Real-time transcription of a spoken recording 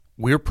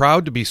We're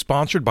proud to be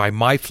sponsored by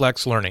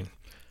MyFlex Learning.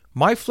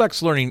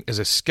 MyFlex Learning is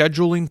a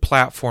scheduling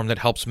platform that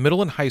helps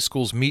middle and high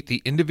schools meet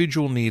the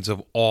individual needs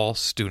of all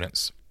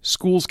students.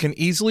 Schools can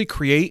easily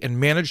create and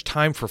manage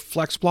time for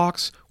flex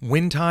blocks,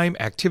 win time,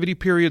 activity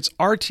periods,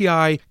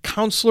 RTI,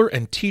 counselor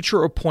and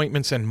teacher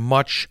appointments, and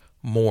much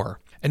more.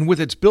 And with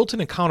its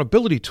built-in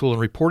accountability tool and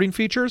reporting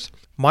features,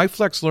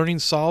 MyFlex Learning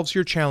solves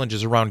your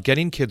challenges around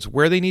getting kids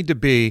where they need to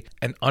be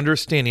and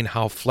understanding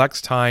how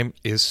flex time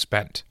is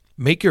spent.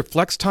 Make your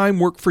flex time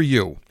work for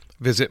you.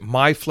 Visit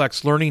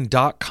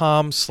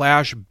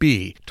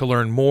myflexlearning.com/B to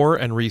learn more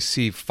and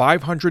receive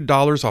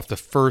 $500 off the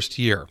first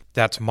year.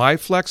 That's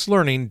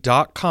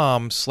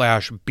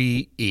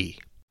myflexlearning.com/BE.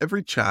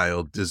 Every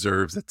child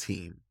deserves a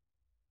team.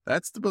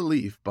 That's the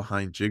belief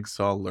behind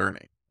Jigsaw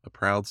Learning, a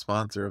proud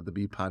sponsor of the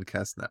B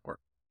Podcast Network.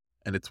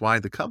 And it's why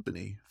the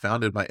company,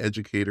 founded by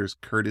educators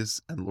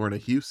Curtis and Lorna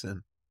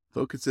Hewson,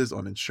 focuses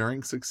on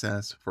ensuring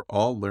success for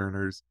all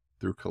learners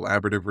through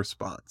collaborative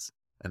response,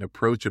 an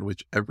approach in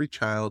which every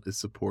child is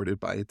supported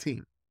by a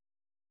team.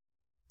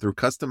 Through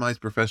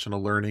customized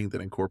professional learning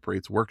that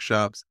incorporates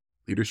workshops,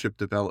 leadership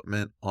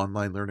development,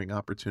 online learning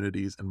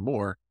opportunities, and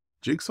more,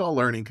 Jigsaw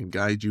Learning can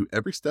guide you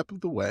every step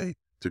of the way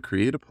to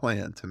create a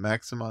plan to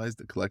maximize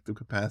the collective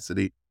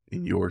capacity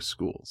in your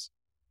schools.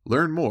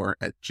 Learn more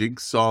at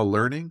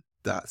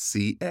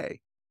jigsawlearning.ca.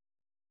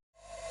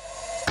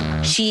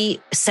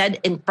 She said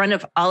in front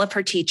of all of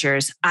her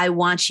teachers, I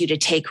want you to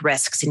take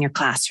risks in your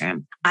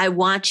classroom. I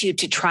want you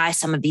to try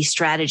some of these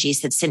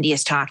strategies that Cindy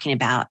is talking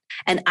about.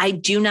 And I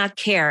do not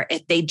care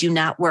if they do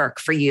not work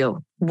for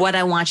you. What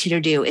I want you to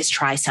do is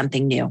try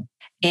something new.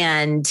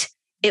 And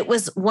it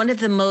was one of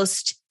the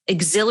most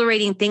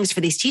exhilarating things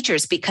for these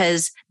teachers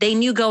because they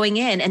knew going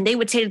in and they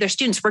would say to their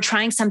students, we're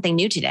trying something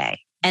new today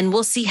and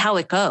we'll see how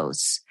it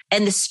goes.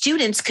 And the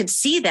students could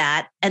see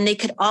that and they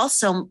could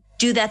also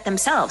do that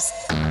themselves.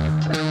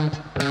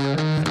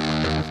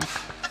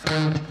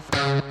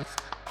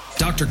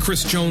 Dr.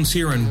 Chris Jones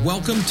here, and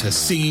welcome to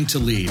Seeing to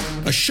Lead,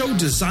 a show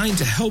designed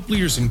to help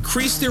leaders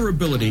increase their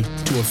ability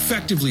to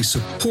effectively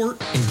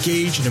support,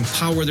 engage, and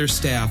empower their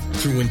staff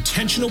through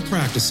intentional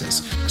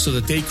practices so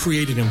that they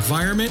create an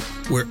environment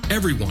where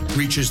everyone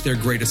reaches their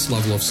greatest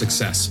level of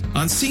success.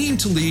 On Seeing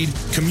to Lead,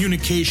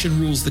 communication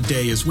rules the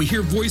day as we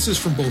hear voices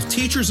from both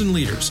teachers and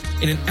leaders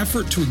in an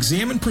effort to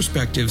examine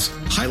perspectives,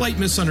 highlight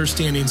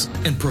misunderstandings,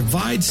 and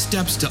provide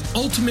steps to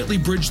ultimately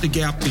bridge the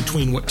gap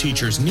between what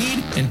teachers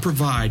need and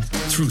provide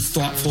through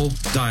thoughtful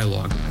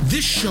dialogue.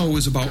 This show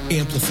is about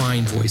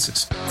amplifying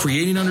voices,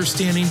 creating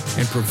understanding,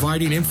 and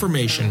providing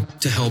information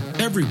to help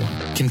everyone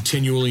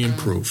continually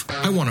improve.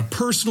 I want to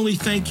personally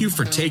thank you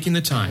for taking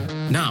the time.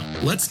 Now,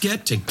 let's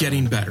get to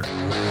getting better.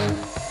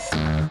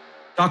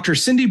 Dr.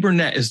 Cindy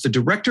Burnett is the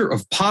Director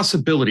of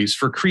Possibilities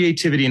for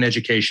Creativity in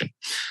Education.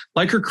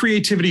 Like her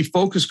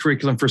creativity-focused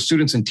curriculum for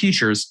students and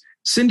teachers,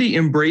 Cindy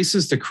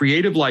embraces the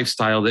creative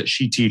lifestyle that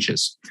she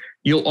teaches.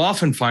 You'll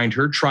often find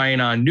her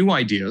trying on new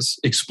ideas,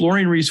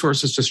 exploring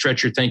resources to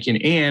stretch your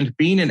thinking, and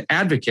being an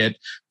advocate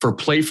for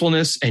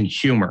playfulness and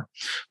humor.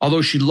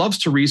 Although she loves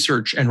to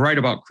research and write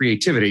about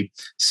creativity,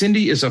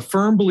 Cindy is a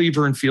firm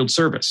believer in field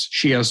service.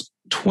 She has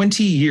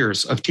 20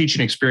 years of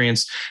teaching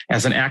experience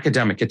as an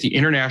academic at the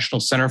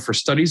International Center for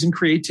Studies in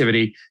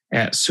Creativity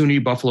at SUNY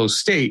Buffalo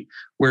State,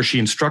 where she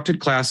instructed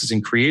classes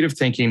in creative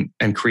thinking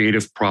and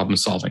creative problem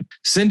solving.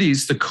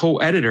 Cindy's the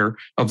co-editor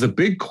of the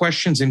Big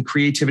Questions in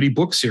Creativity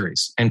book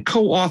series and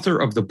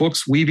co-author of the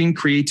books Weaving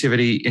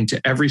Creativity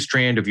into Every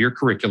Strand of Your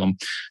Curriculum,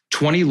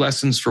 20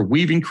 Lessons for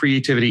Weaving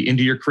Creativity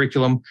into Your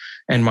Curriculum,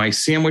 and My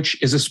Sandwich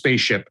is a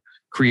Spaceship,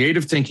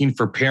 Creative Thinking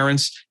for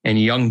Parents and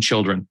Young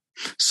Children.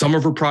 Some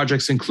of her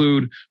projects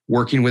include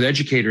working with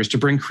educators to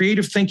bring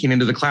creative thinking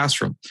into the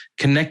classroom,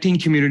 connecting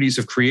communities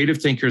of creative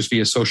thinkers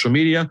via social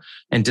media,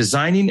 and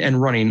designing and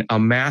running a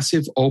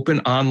massive open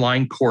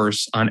online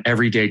course on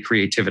everyday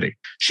creativity.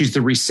 She's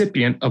the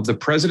recipient of the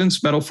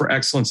President's Medal for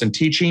Excellence in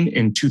Teaching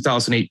in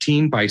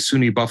 2018 by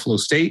SUNY Buffalo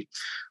State,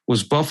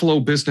 was Buffalo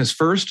Business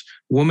First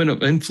Woman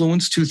of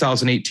Influence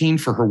 2018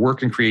 for her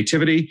work in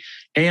creativity,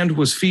 and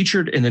was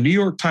featured in the New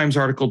York Times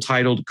article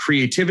titled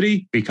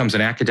Creativity Becomes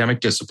an Academic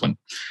Discipline.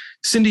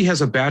 Cindy has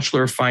a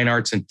Bachelor of Fine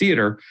Arts in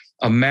Theater,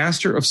 a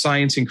Master of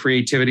Science in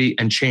Creativity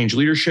and Change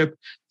Leadership,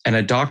 and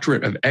a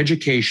Doctorate of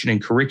Education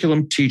in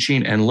Curriculum,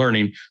 Teaching, and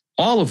Learning,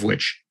 all of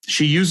which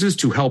she uses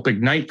to help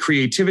ignite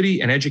creativity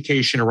and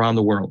education around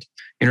the world.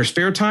 In her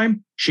spare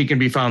time, she can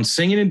be found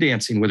singing and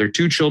dancing with her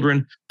 2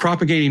 children,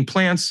 propagating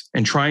plants,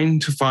 and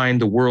trying to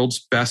find the world's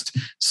best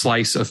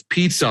slice of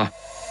pizza.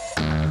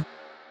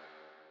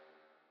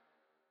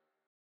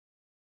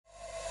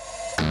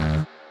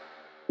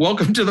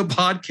 Welcome to the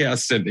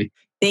podcast, Cindy.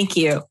 Thank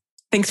you.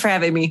 Thanks for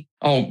having me.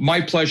 Oh, my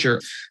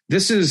pleasure.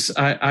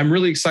 I'm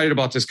really excited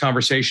about this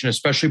conversation,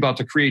 especially about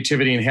the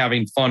creativity and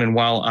having fun. And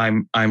while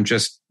I'm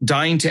just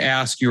dying to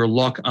ask your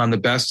luck on the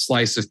best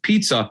slice of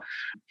pizza,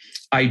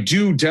 I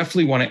do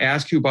definitely want to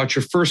ask you about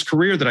your first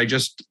career that I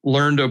just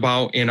learned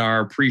about in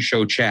our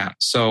pre-show chat.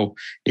 So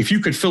if you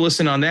could fill us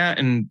in on that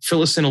and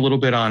fill us in a little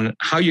bit on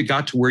how you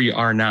got to where you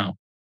are now.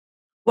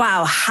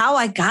 Wow, how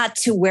I got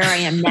to where I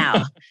am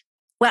now.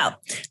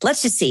 Well,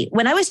 let's just see.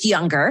 When I was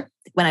younger,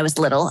 when I was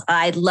little,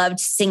 I loved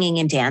singing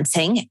and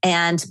dancing.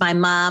 And my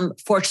mom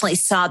fortunately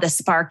saw the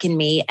spark in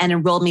me and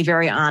enrolled me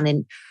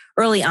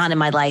early on in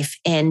my life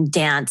in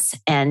dance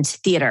and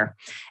theater.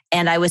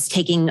 And I was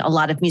taking a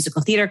lot of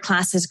musical theater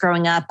classes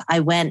growing up.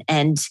 I went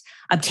and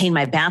obtained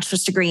my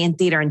bachelor's degree in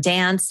theater and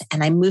dance.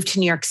 And I moved to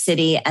New York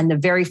City. And the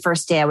very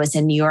first day I was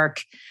in New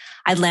York,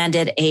 I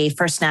landed a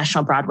First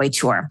National Broadway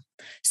tour.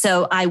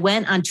 So I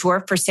went on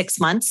tour for 6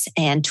 months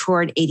and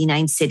toured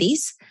 89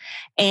 cities.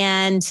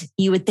 And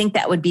you would think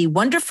that would be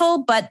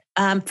wonderful. But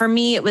for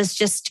me, it was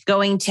just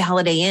going to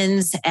Holiday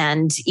Inns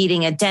and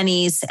eating at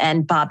Denny's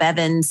and Bob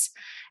Evans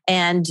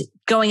and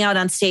going out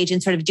on stage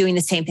and sort of doing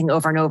the same thing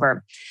over and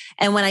over.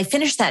 And when I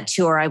finished that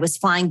tour, I was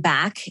flying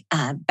back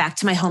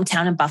to my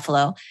hometown in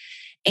Buffalo.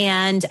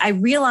 And I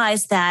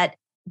realized that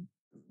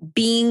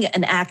being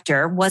an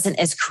actor wasn't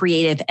as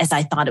creative as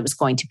I thought it was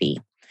going to be.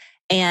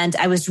 And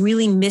I was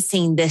really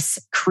missing this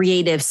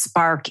creative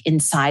spark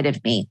inside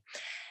of me.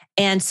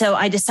 And so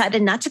I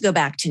decided not to go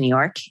back to New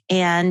York.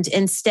 And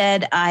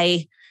instead,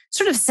 I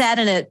sort of sat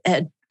in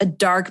a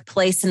dark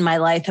place in my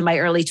life in my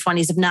early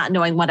 20s of not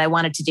knowing what I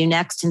wanted to do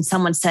next. And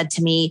someone said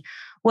to me,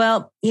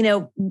 well,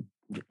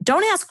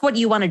 don't ask what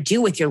you want to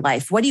do with your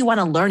life. What do you want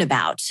to learn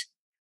about?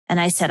 And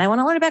I said, I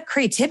want to learn about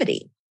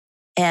creativity.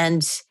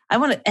 And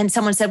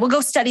someone said, well,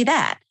 go study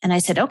that. And I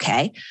said,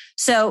 okay.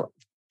 So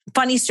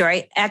funny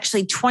story,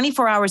 actually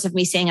 24 hours of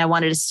me saying I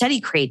wanted to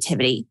study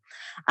creativity,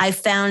 I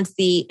found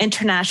the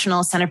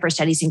International Center for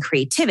Studies in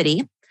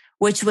Creativity,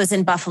 which was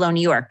in Buffalo,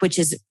 New York, which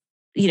is,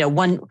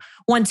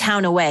 one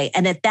town away.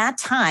 And at that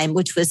time,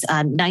 which was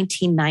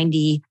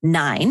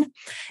 1999,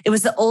 it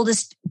was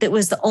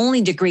the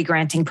only degree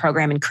granting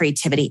program in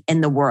creativity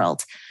in the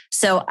world.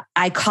 So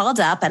I called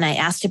up and I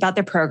asked about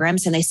their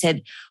programs and they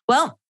said,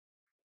 well,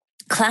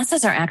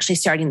 classes are actually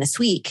starting this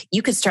week.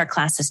 You could start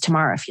classes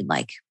tomorrow if you'd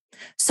like.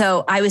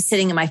 So I was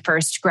sitting in my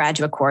first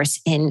graduate course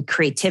in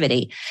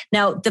creativity.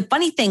 Now, the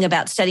funny thing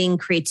about studying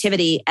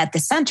creativity at the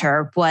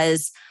center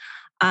was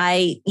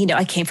I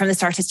came from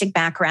this artistic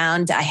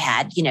background. I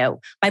had,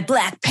 my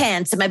black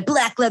pants and my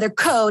black leather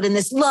coat and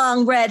this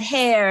long red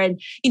hair.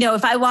 And,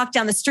 if I walked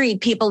down the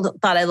street, people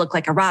thought I looked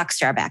like a rock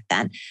star back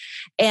then.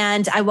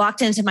 And I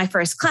walked into my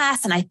first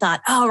class and I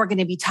thought, oh, we're going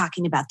to be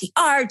talking about the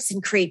arts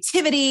and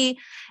creativity.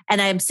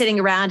 And I'm sitting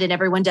around and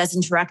everyone does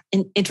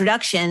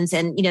introductions.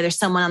 And, there's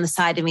someone on the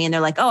side of me and they're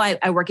like, oh,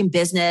 I work in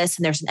business.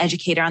 And there's an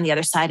educator on the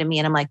other side of me.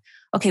 And I'm like,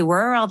 okay, where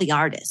are all the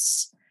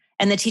artists?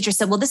 And the teacher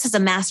said, well, this is a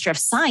Master of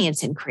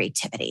Science in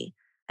Creativity.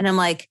 And I'm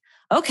like,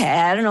 okay,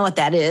 I don't know what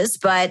that is,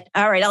 but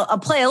all right, I'll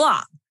play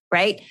along,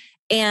 right?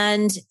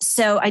 And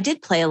so I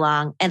did play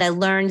along and I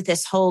learned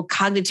this whole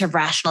cognitive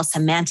rational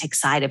semantic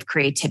side of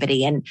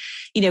creativity and,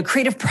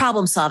 creative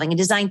problem solving and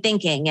design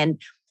thinking and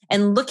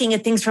looking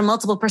at things from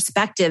multiple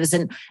perspectives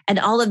and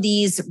all of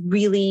these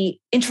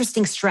really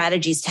interesting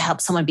strategies to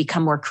help someone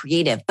become more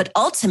creative. But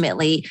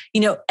ultimately,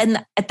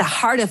 and at the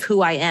heart of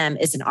who I am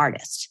is an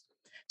artist.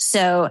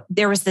 So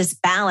there was this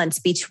balance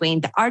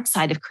between the art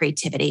side of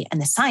creativity and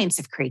the science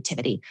of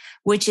creativity,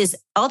 which is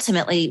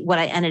ultimately what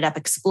I ended up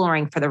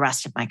exploring for the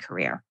rest of my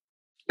career.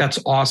 That's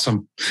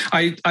awesome.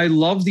 I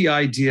love the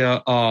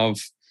idea of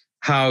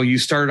how you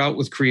started out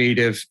with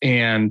creative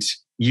and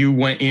you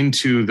went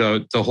into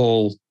the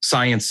whole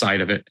science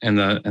side of it and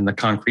the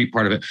concrete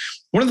part of it.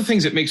 One of the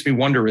things that makes me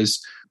wonder is,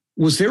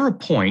 was there a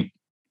point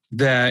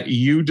that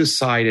you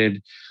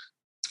decided,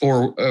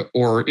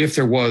 or if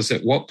there was,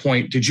 at what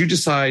point did you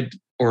decide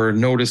or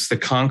notice the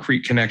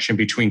concrete connection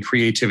between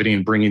creativity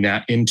and bringing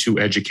that into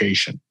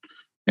education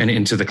and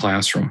into the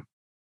classroom?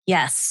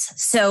 Yes.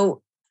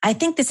 So I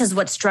think this is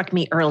what struck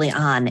me early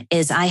on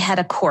is I had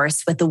a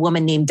course with a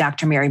woman named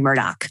Dr. Mary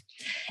Murdoch.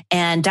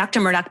 And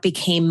Dr. Murdoch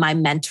became my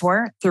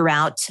mentor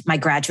throughout my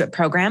graduate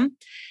program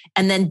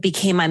and then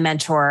became my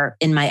mentor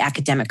in my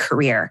academic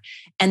career.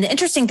 And the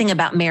interesting thing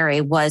about Mary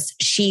was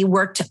she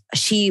worked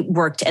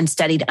and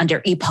studied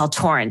under E. Paul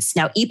Torrance.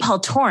 Now, E. Paul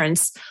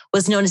Torrance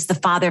was known as the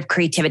father of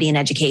creativity in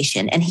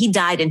education, and he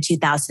died in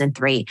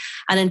 2003.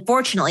 And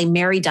unfortunately,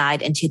 Mary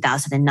died in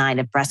 2009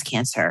 of breast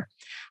cancer.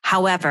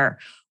 However,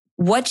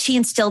 what she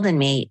instilled in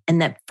me,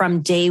 and that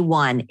from day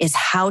one, is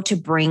how to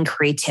bring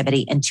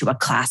creativity into a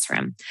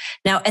classroom.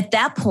 Now, at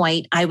that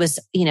point, I was,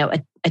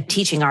 a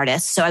teaching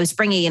artist, so I was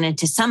bringing it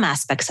into some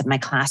aspects of my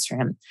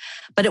classroom.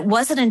 But it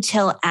wasn't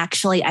until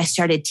actually I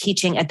started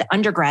teaching at the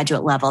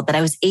undergraduate level that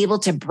I was able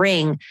to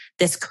bring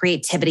this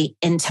creativity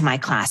into my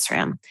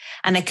classroom.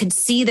 And I could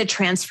see the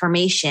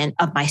transformation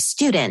of my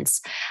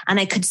students. And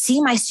I could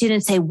see my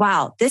students say,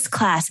 wow, this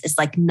class is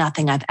like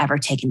nothing I've ever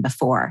taken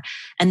before.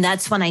 And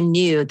that's when I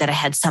knew that I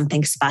had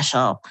something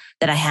special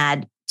that I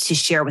had to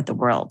share with the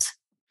world.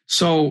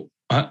 So,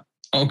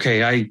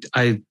 okay,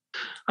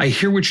 I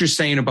hear what you're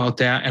saying about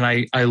that. And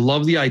I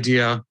love the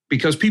idea,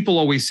 because people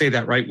always say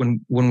that, right?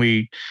 When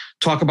we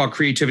talk about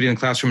creativity in the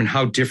classroom and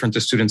how different the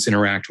students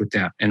interact with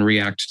that and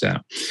react to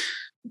that.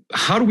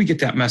 How do we get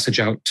that message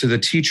out to the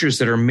teachers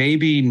that are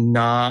maybe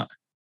not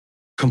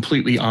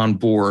completely on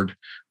board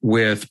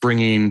with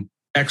bringing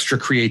extra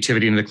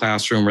creativity into the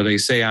classroom, or they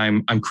say,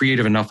 I'm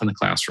creative enough in the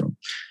classroom?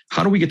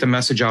 How do we get the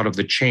message out of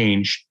the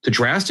change, the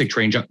drastic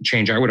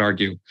change, I would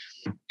argue,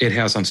 it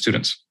has on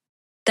students?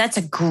 That's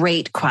a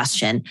great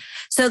question.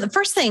 So the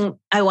first thing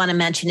I want to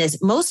mention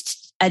is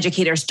most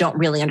educators don't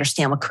really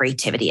understand what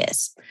creativity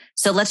is.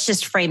 So let's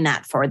just frame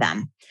that for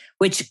them,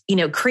 which,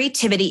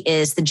 creativity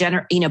is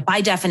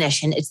by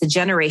definition, it's the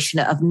generation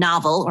of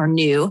novel or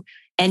new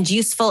and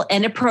useful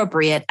and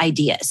appropriate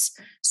ideas.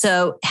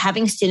 So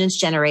having students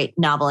generate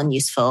novel and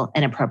useful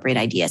and appropriate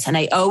ideas. And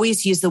I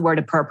always use the word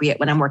appropriate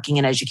when I'm working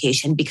in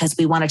education, because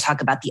we want to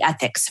talk about the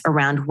ethics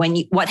around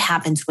what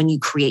happens when you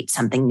create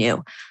something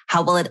new.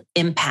 How will it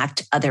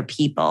impact other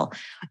people?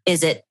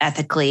 Is it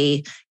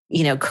ethically,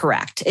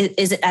 correct?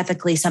 Is it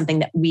ethically something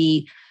that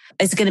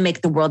is going to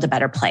make the world a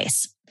better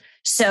place?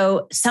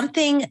 So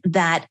something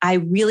that I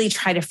really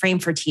try to frame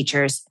for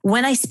teachers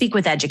when I speak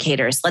with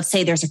educators, let's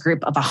say there's a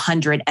group of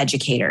 100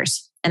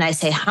 educators, and I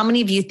say, how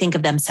many of you think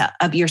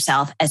of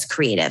yourself as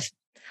creative?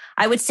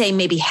 I would say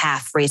maybe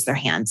half raise their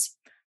hands.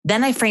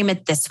 Then I frame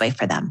it this way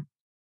for them.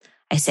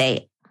 I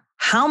say,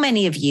 how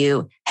many of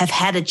you have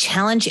had a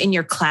challenge in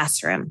your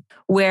classroom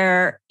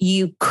where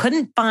you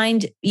couldn't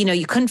find,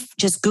 you couldn't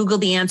just Google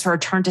the answer or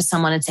turn to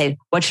someone and say,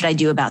 what should I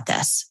do about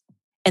this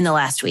in the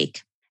last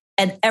week?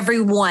 And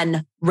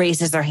everyone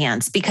raises their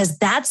hands, because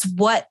that's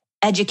what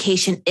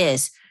education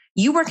is.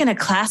 You work in a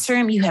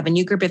classroom, you have a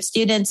new group of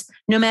students,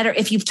 no matter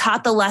if you've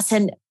taught the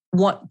lesson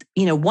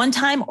one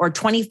time or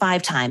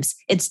 25 times,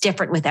 it's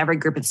different with every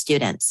group of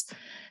students.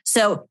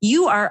 So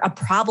you are a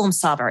problem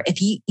solver.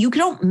 If you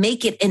don't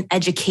make it in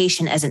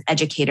education as an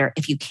educator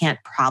if you can't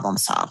problem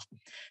solve.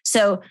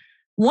 So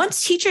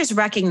once teachers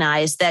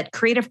recognize that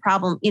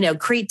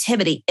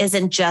creativity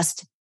isn't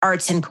just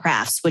arts and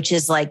crafts, which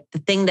is like the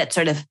thing that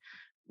sort of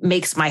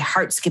makes my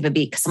heart skip a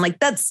beat, because I'm like,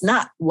 that's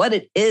not what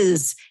it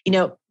is.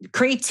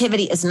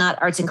 Creativity is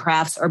not arts and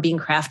crafts or being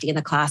crafty in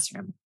the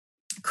classroom.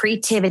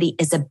 Creativity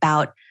is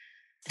about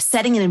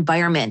setting an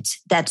environment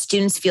that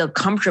students feel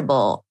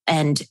comfortable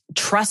and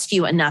trust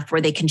you enough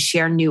where they can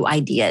share new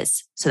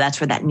ideas. So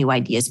that's where that new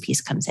ideas piece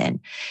comes in.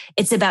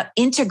 It's about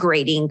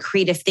integrating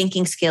creative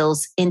thinking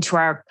skills into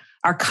our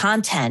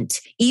content,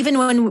 even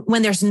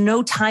when there's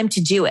no time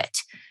to do it.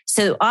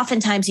 So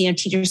oftentimes,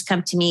 teachers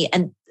come to me,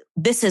 and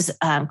this is,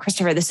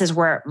 Christopher, this is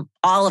where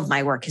all of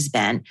my work has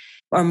been,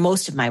 or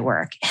most of my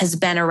work has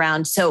been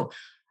around. So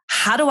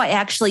how do I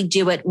actually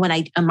do it when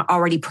I am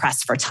already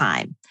pressed for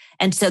time?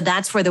 And so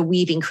that's where the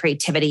weaving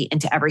creativity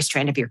into every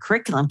strand of your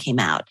curriculum came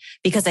out,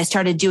 because I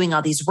started doing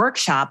all these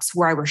workshops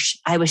where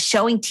I was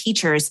showing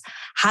teachers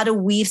how to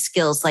weave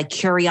skills like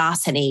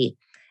curiosity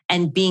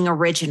and being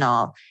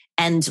original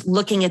and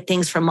looking at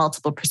things from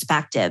multiple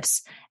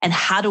perspectives, and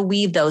how to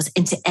weave those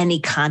into any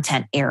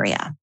content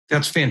area.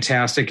 That's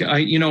fantastic.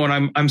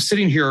 And I'm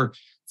sitting here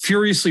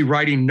furiously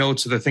writing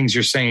notes of the things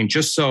you're saying,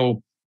 just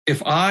so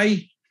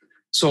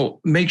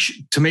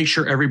make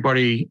sure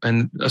everybody,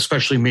 and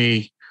especially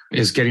me,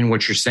 is getting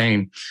what you're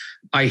saying.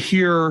 I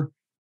hear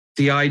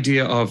the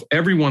idea of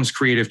everyone's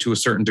creative to a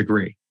certain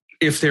degree,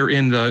 if they're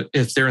in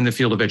the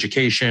field of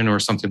education or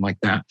something like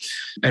that,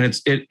 and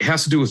it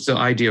has to do with the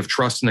idea of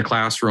trust in the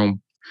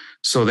classroom.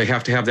 So they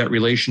have to have that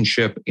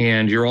relationship.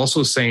 And you're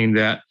also saying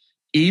that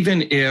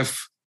even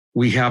if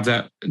we have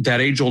that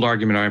age-old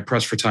argument, I'm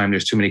pressed for time,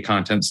 there's too many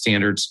content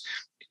standards,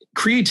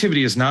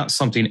 creativity is not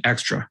something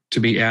extra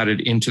to be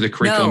added into the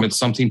curriculum. No. It's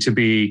something to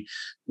be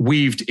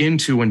weaved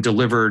into and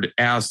delivered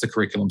as the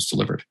curriculum's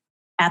delivered.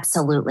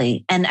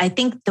 Absolutely. And I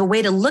think the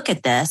way to look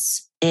at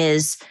this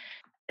is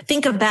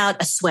think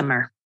about a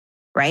swimmer,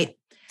 right?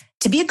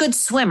 To be a good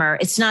swimmer,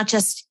 it's not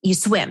just you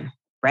swim,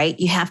 right?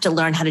 You have to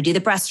learn how to do the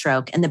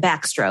breaststroke and the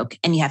backstroke,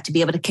 and you have to be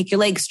able to kick your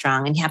legs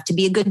strong, and you have to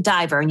be a good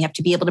diver, and you have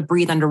to be able to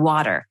breathe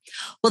underwater.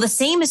 Well, the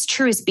same is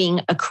true as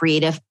being a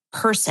creative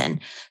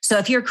person. So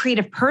if you're a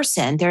creative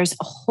person, there's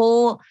a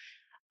whole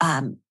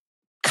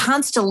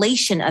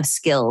constellation of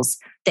skills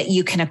that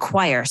you can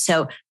acquire.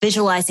 So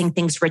visualizing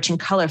things rich and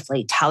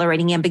colorfully,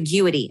 tolerating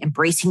ambiguity,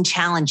 embracing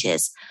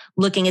challenges,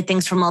 looking at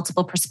things from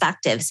multiple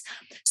perspectives.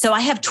 So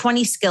I have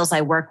 20 skills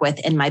I work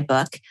with in my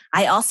book.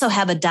 I also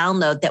have a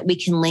download that we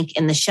can link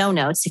in the show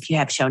notes if you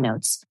have show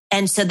notes.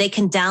 And so they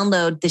can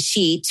download the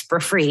sheet for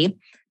free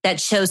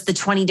that shows the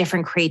 20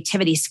 different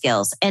creativity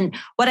skills. And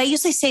what I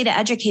usually say to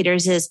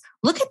educators is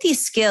look at these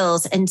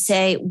skills and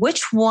say,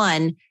 which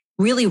one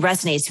really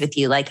resonates with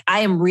you? Like, I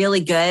am really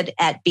good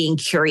at being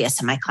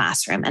curious in my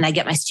classroom, and I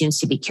get my students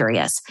to be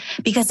curious.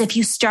 Because if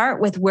you start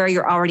with where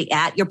you're already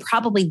at, you're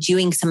probably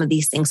doing some of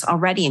these things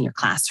already in your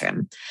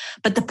classroom.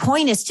 But the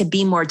point is to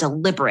be more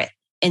deliberate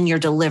in your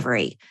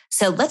delivery.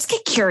 So let's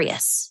get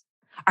curious.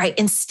 All right.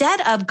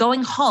 Instead of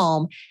going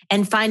home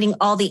and finding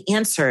all the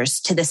answers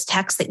to this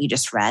text that you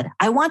just read,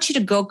 I want you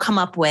to go come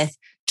up with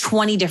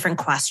 20 different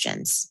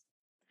questions.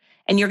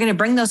 And you're going to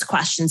bring those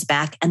questions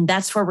back. And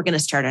that's where we're going to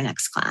start our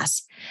next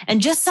class.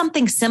 And just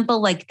something simple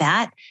like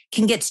that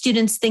can get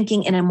students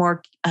thinking in a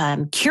more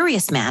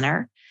curious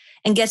manner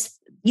and gets,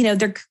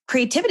 their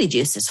creativity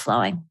juices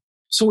flowing.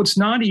 So it's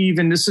not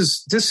even, this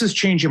is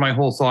changing my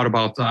whole thought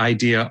about the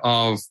idea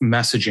of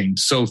messaging.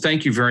 So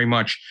thank you very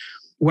much.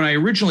 When I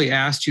originally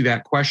asked you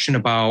that question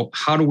about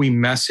how do we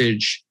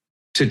message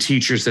to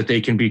teachers that they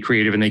can be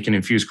creative and they can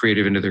infuse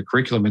creative into their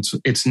curriculum,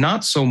 it's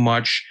not so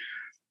much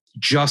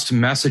just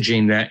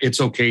messaging that it's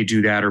okay,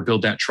 do that, or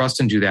build that trust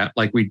and do that.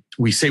 Like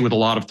we say with a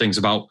lot of things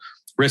about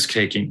risk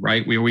taking,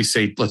 right? We always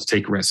say, let's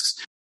take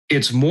risks.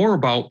 It's more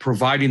about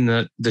providing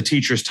the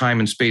teachers time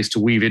and space to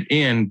weave it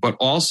in, but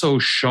also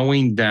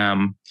showing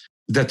them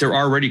that they're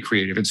already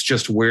creative. It's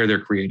just where they're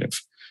creative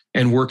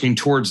and working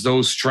towards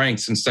those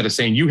strengths instead of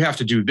saying, you have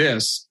to do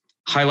this,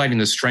 highlighting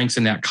the strengths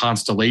in that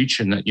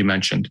constellation that you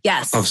mentioned.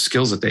 Yes. Of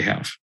skills that they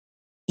have.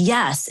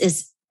 Yes.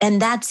 And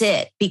that's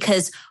it.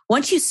 Because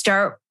once you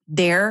start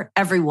there,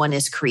 everyone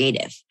is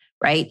creative.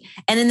 Right.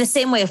 And in the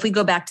same way, if we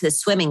go back to the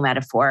swimming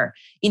metaphor,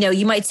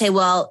 you might say,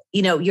 well,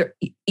 you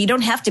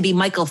don't have to be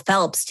Michael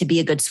Phelps to be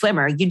a good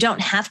swimmer. You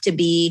don't have to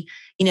be,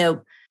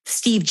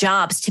 Steve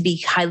Jobs to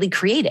be highly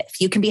creative.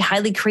 You can be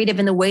highly creative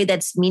in the way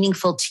that's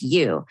meaningful to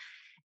you.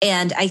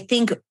 And I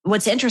think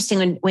what's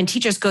interesting when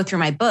teachers go through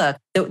my book,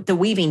 the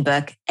Weaving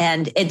book,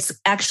 and it's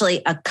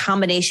actually a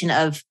combination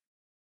of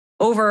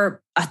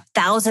over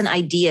 1,000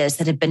 ideas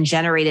that have been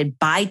generated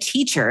by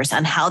teachers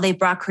on how they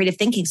brought creative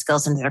thinking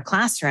skills into their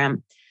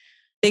classroom.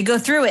 They go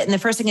through it, and the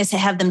first thing I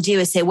have them do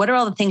is say, what are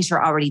all the things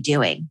you're already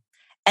doing?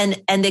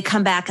 And they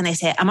come back and they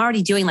say, I'm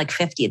already doing like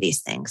 50 of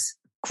these things.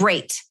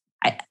 Great.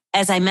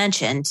 As I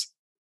mentioned,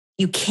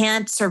 you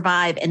can't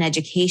survive in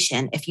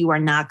education if you are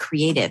not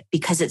creative,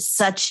 because it's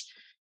such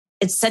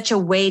a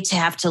way to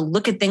have to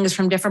look at things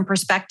from different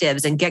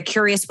perspectives and get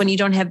curious when you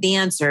don't have the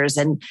answers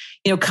and,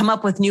 come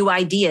up with new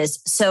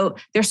ideas. So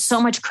there's so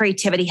much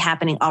creativity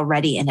happening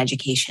already in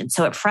education.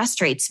 So it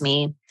frustrates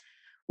me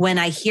when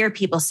I hear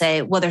people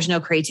say, well, there's no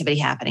creativity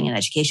happening in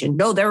education.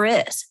 No, there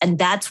is. And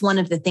that's one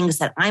of the things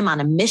that I'm on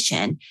a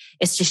mission,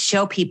 is to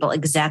show people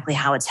exactly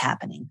how it's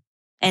happening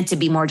and to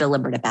be more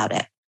deliberate about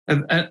it.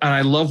 And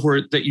I love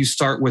that you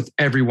start with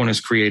everyone is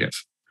creative.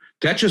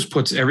 That just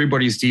puts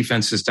everybody's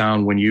defenses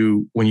down when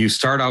you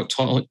start out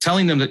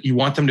telling them that you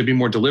want them to be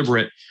more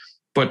deliberate,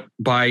 but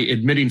by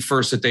admitting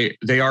first that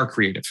they are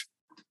creative.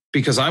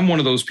 Because I'm one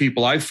of those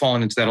people, I've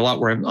fallen into that a lot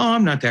where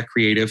I'm not that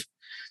creative.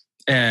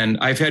 And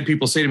I've had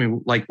people say to me,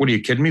 like, what are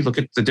you kidding me? Look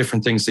at the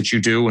different things that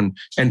you do.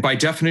 And by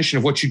definition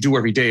of what you do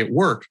every day at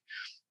work,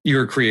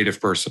 you're a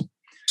creative person.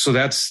 So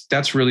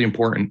that's really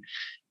important.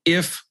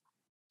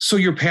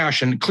 Clearly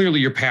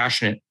you're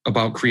passionate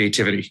about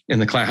creativity in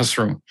the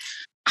classroom.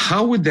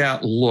 How would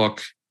that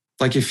look?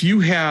 Like if you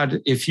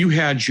had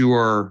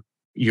your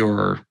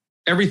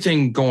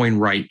everything going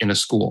right in a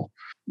school,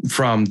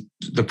 from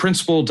the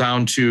principal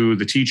down to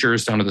the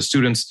teachers, down to the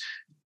students,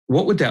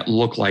 what would that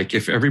look like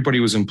if everybody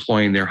was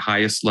employing their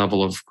highest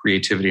level of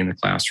creativity in the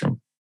classroom?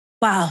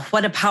 Wow,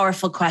 what a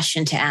powerful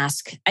question to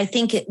ask. I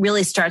think it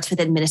really starts with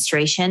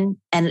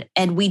administration,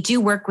 and we do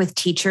work with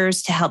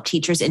teachers to help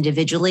teachers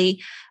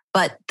individually.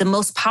 But the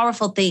most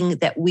powerful thing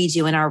that we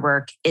do in our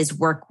work is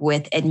work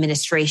with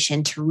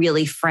administration to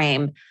really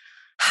frame,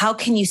 how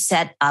can you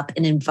set up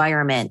an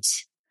environment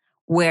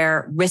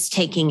where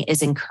risk-taking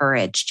is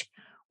encouraged,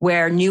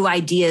 where new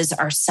ideas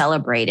are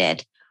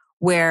celebrated,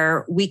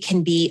 where we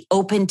can be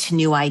open to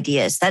new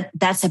ideas.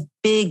 That's a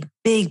big,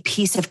 big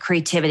piece of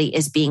creativity,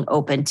 is being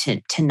open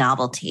to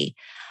novelty,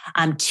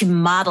 to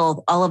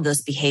model all of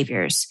those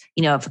behaviors,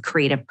 of a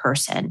creative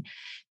person,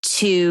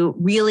 to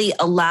really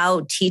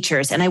allow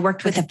teachers. And I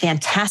worked with a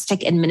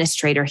fantastic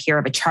administrator here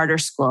of a charter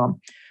school.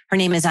 Her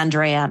name is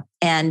Andrea.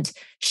 And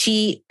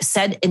she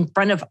said in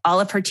front of all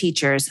of her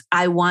teachers,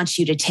 I want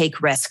you to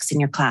take risks in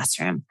your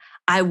classroom.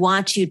 I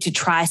want you to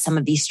try some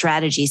of these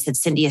strategies that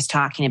Cindy is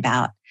talking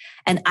about.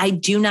 And I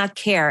do not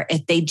care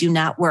if they do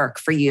not work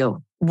for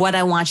you. What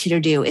I want you to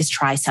do is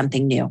try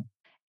something new.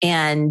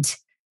 And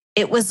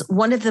it was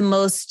one of the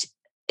most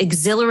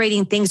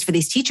exhilarating things for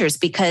these teachers,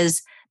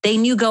 because they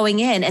knew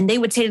going in, and they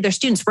would say to their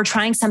students, we're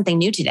trying something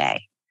new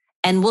today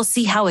and we'll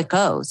see how it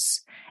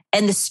goes.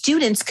 And the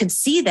students could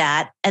see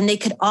that, and they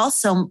could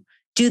also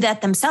do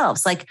that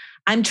themselves. Like,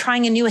 I'm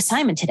trying a new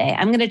assignment today.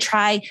 I'm going to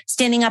try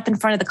standing up in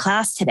front of the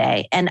class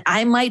today, and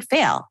I might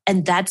fail,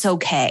 and that's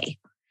okay.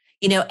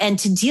 And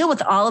to deal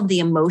with all of the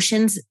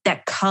emotions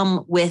that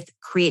come with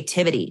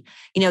creativity,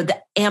 the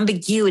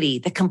ambiguity,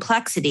 the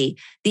complexity,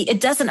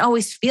 it doesn't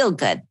always feel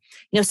good.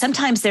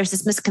 Sometimes there's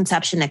this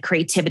misconception that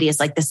creativity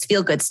is like this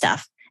feel good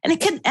stuff, and it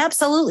can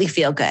absolutely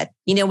feel good,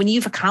 when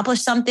you've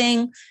accomplished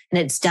something and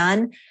it's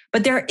done.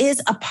 But there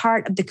is a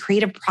part of the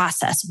creative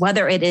process,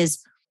 whether it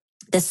is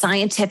the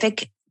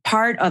scientific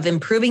part of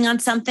improving on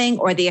something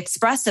or the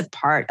expressive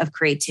part of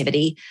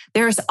creativity,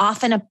 there's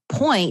often a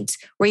point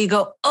where you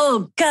go,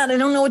 oh God, I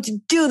don't know what to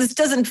do. This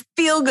doesn't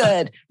feel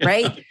good,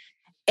 right?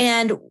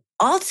 And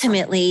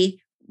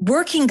ultimately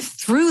working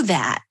through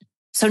that.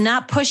 So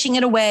not pushing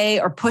it away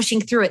or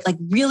pushing through it, like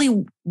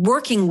really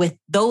working with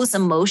those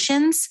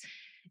emotions,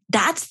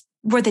 that's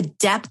where the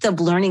depth of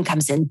learning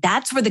comes in.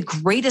 That's where the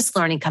greatest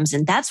learning comes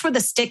in. That's where the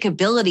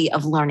stickability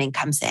of learning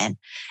comes in.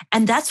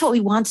 And that's what we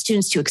want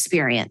students to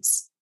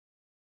experience.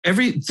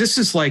 This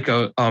is like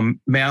a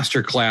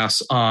master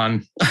class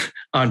on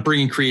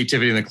bringing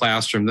creativity in the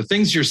classroom. The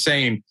things you're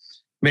saying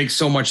make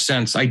so much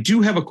sense. I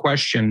do have a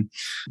question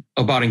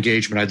about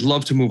engagement. I'd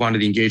love to move on to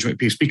the engagement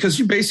piece because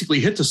you basically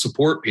hit the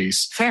support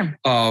piece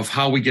of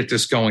how we get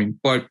this going.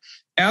 But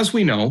as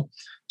we know,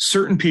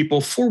 certain people,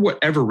 for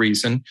whatever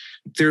reason,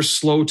 they're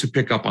slow to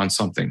pick up on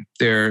something.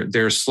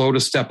 They're slow to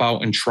step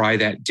out and try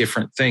that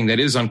different thing that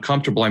is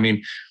uncomfortable. I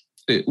mean,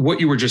 what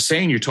you were just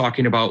saying, you're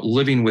talking about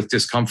living with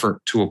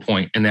discomfort to a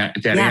point and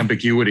that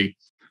ambiguity.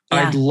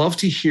 Yeah. I'd love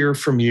to hear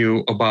from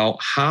you about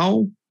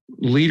how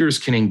leaders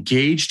can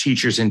engage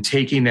teachers in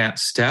taking that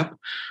step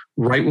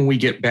right when we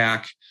get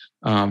back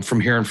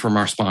from hearing from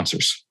our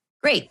sponsors.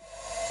 Great.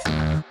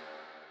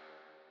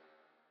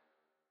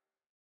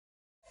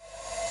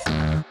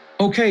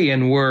 Okay,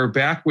 and we're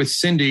back with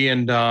Cindy.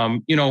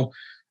 And,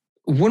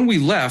 when we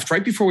left,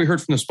 right before we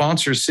heard from the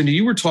sponsors, Cindy,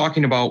 you were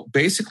talking about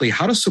basically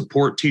how to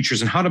support teachers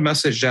and how to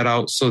message that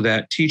out so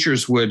that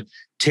teachers would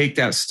take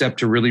that step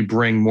to really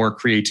bring more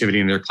creativity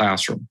in their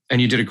classroom.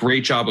 And you did a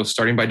great job of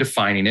starting by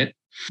defining it.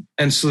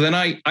 And so then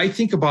I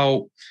think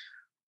about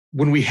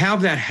when we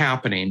have that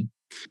happening,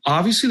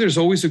 obviously there's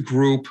always a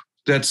group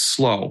that's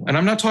slow. And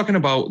I'm not talking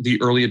about the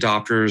early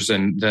adopters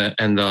and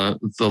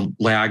the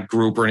lag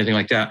group or anything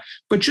like that,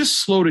 but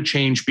just slow to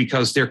change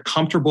because they're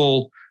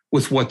comfortable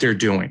with what they're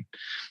doing.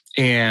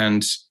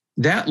 And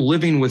that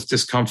living with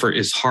discomfort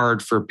is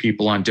hard for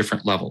people on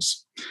different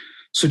levels.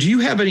 So do you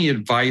have any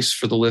advice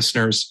for the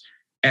listeners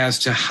as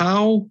to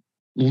how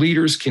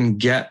leaders can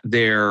get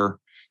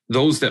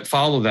those that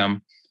follow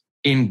them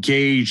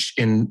engaged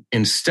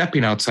in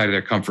stepping outside of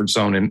their comfort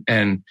zone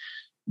and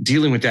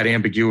dealing with that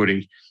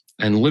ambiguity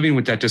and living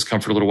with that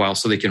discomfort a little while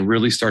so they can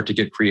really start to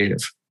get creative?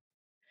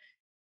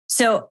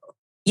 So,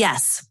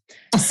 yes.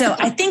 So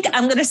I think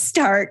I'm going to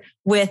start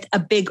with a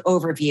big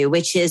overview,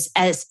 which is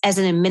as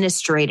an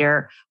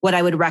administrator, what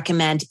I would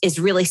recommend is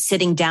really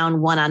sitting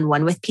down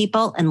one-on-one with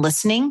people and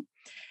listening.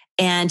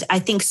 And I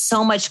think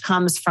so much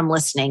comes from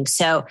listening.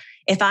 So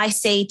if I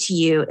say to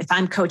you, if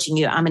I'm coaching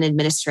you, I'm an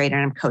administrator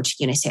and I'm coaching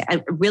you, and I say,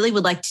 I really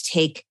would like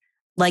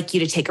you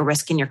to take a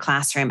risk in your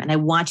classroom. And I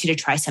want you to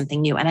try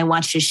something new. And I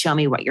want you to show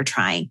me what you're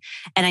trying.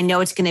 And I know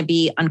it's going to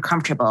be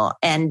uncomfortable.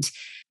 And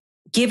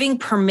giving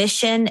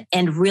permission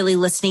and really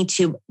listening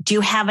to, do you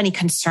have any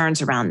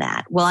concerns around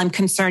that? Well, I'm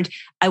concerned.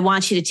 I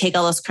want you to take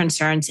all those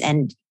concerns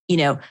and,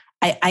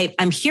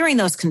 I'm hearing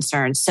those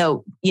concerns.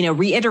 So,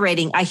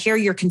 reiterating, I hear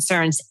your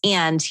concerns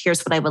and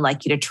here's what I would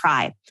like you to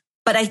try.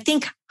 But I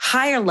think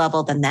higher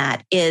level than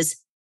that is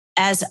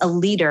as a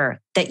leader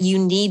that you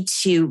need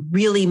to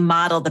really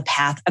model the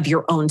path of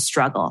your own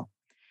struggle.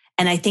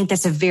 And I think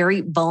that's a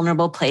very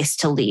vulnerable place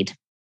to lead.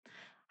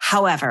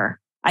 However,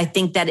 I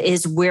think that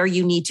is where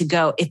you need to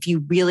go if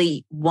you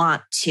really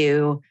want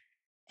to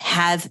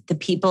have the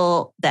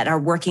people that are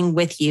working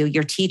with you,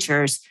 your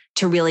teachers,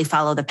 to really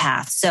follow the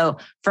path. So,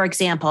 for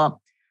example,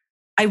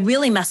 I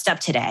really messed up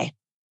today.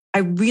 I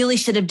really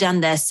should have done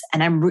this.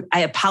 And I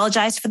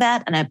apologize for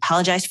that. And I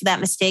apologize for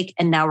that mistake.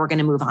 And now we're going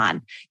to move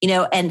on,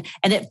 and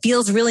it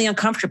feels really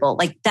uncomfortable.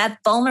 Like that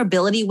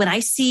vulnerability, when I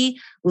see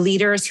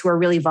leaders who are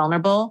really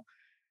vulnerable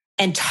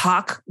and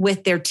talk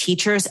with their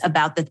teachers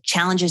about the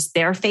challenges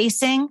they're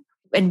facing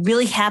and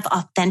really have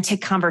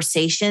authentic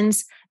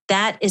conversations,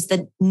 that is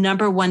the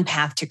number one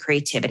path to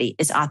creativity,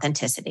 is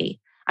authenticity.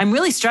 I'm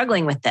really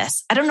struggling with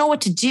this. I don't know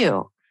what to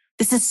do.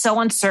 This is so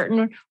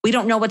uncertain. We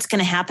don't know what's going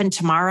to happen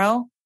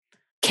tomorrow.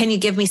 Can you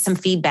give me some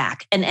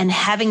feedback? And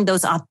having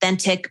those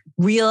authentic,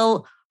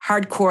 real,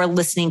 hardcore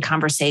listening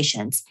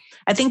conversations.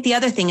 I think the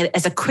other thing,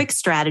 as a quick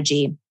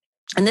strategy,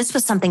 and this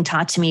was something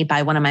taught to me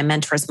by one of my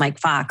mentors, Mike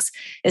Fox,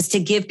 is to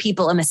give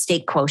people a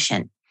mistake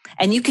quotient.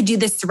 And you could do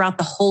this throughout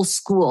the whole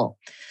school.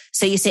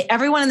 So you say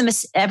everyone in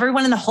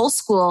the whole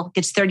school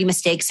gets 30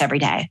 mistakes every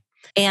day.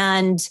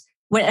 And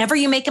whenever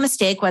you make a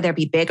mistake, whether it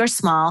be big or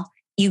small,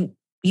 you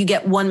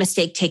get one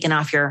mistake taken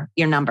off your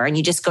number and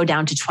you just go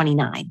down to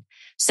 29.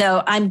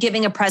 So I'm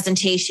giving a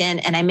presentation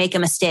and I make a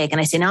mistake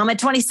and I say, now I'm at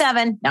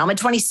 27, now I'm at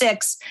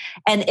 26.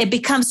 And it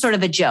becomes sort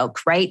of a joke,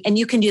 right? And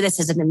you can do this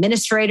as an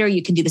administrator.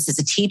 You can do this as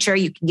a teacher.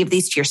 You can give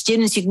these to your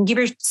students. You can give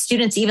your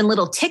students even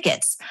little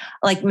tickets,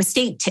 like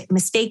mistake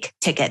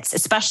tickets,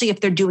 especially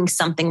if they're doing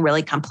something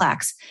really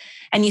complex.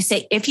 And you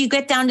say, if you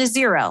get down to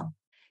 0,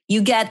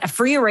 you get a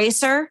free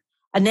eraser,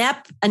 a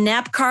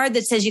nap card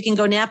that says you can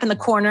go nap in the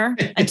corner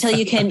until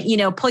you can,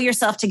 pull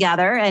yourself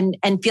together and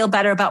feel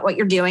better about what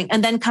you're doing,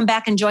 and then come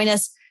back and join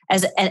us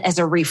as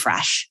a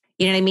refresh.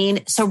 You know what I mean?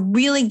 So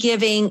really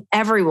giving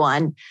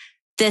everyone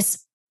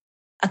this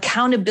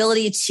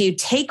accountability to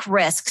take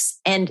risks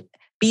and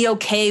be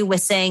okay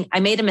with saying, I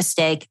made a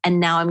mistake and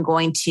now I'm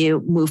going to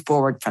move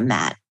forward from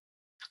that.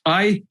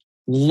 I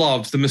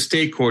love the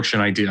mistake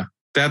quotient idea.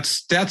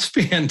 That's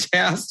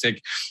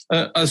fantastic,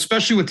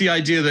 especially with the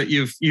idea that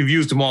you've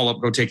used them all up.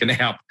 Go take a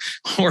nap,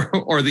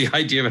 or the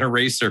idea of an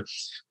eraser.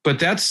 But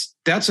that's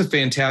a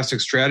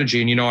fantastic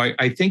strategy. And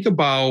I think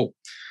about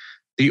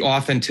the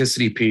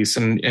authenticity piece,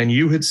 and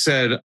you had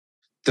said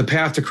the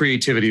path to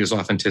creativity is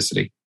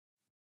authenticity.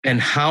 and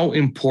how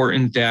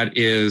important that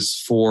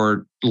is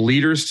for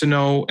leaders to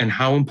know and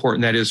how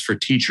important that is for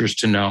teachers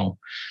to know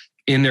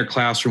in their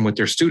classroom with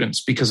their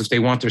students. Because if they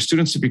want their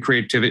students to be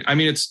creative, I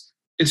mean,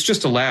 it's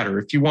just a ladder.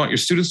 If you want your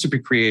students to be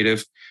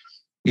creative,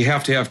 you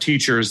have to have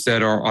teachers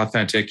that are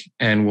authentic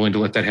and willing to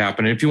let that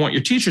happen. And if you want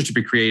your teachers to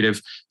be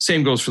creative,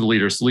 same goes for the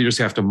leaders. The leaders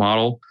have to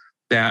model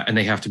that and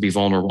they have to be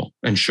vulnerable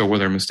and show where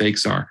their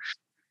mistakes are.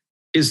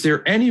 Is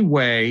there any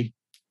way,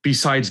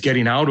 besides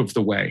getting out of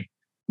the way,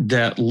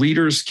 that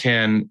leaders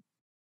can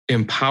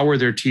empower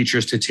their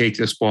teachers to take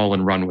this ball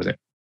and run with it?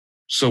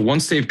 So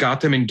once they've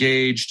got them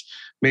engaged,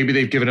 maybe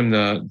they've given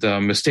them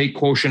the mistake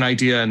quotient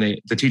idea and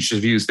the teachers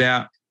have used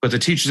that, but the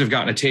teachers have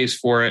gotten a taste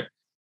for it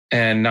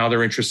and now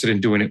they're interested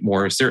in doing it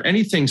more. Is there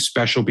anything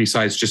special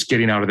besides just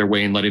getting out of their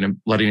way and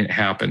letting it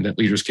happen that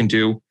leaders can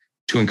do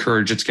to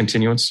encourage its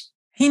continuance?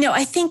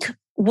 I think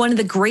one of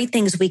the great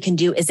things we can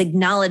do is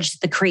acknowledge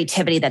the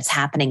creativity that's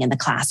happening in the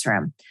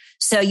classroom.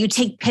 So you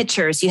take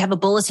pictures, you have a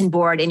bulletin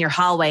board in your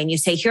hallway and you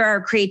say, here are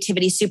our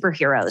creativity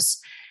superheroes.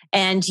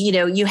 And,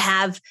 you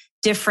have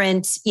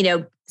different,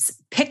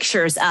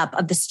 pictures up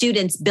of the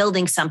students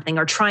building something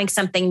or trying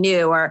something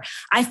new, or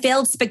I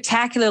failed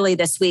spectacularly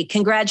this week.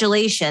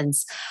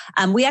 Congratulations.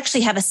 We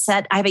actually have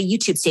I have a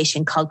YouTube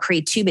station called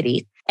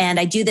Creativity. And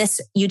I do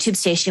this YouTube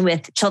station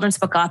with children's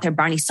book author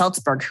Barney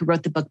Salzberg, who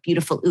wrote the book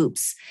Beautiful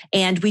Oops.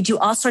 And we do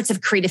all sorts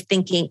of creative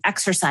thinking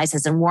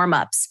exercises and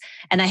warm-ups.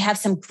 And I have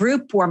some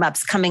group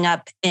warm-ups coming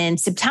up in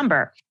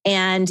September.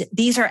 And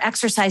these are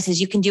exercises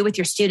you can do with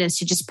your students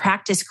to just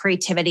practice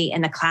creativity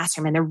in the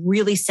classroom. And they're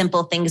really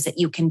simple things that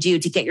you can do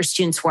to get your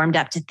students warmed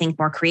up to think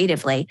more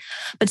creatively.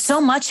 But so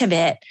much of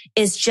it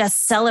is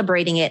just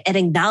celebrating it and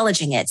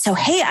acknowledging it. So,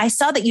 hey, I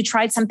saw that you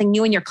tried something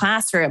new in your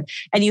classroom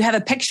and you have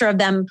a picture of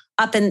them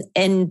up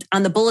in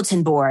on the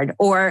bulletin board.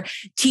 Or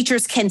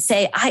teachers can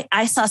say,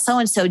 I saw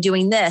so-and-so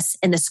doing this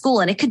in the school.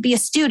 And it could be a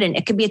student,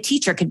 it could be a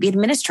teacher, it could be an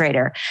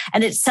administrator.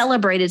 And it's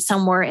celebrated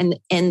somewhere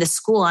in the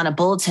school on a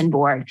bulletin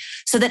board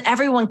so that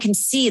everyone can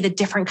see the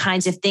different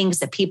kinds of things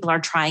that people are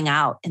trying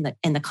out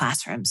in the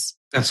classrooms.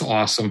 That's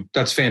awesome.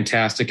 That's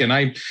fantastic.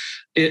 And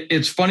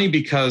it's funny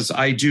because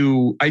I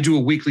do a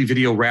weekly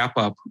video wrap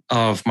up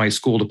of my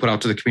school to put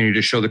out to the community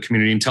to show the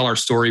community and tell our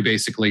story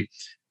basically.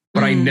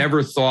 But I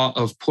never thought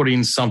of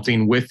putting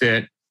something with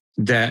it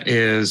that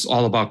is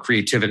all about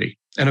creativity.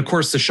 And of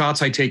course, the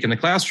shots I take in the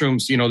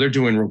classrooms, they're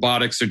doing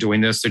robotics, they're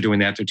doing this, they're doing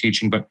that, they're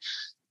teaching. But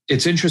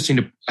it's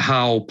interesting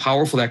how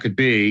powerful that could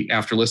be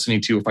after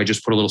listening to if I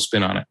just put a little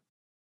spin on it.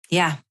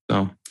 Yeah.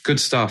 So good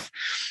stuff.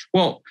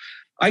 Well,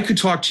 I could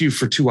talk to you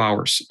for 2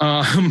 hours,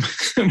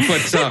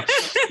 but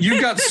you've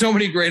got so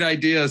many great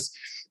ideas.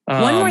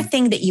 One more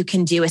thing that you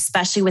can do,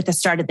 especially with the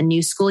start of the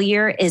new school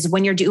year, is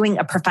when you're doing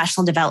a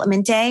professional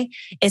development day,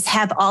 is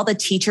have all the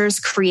teachers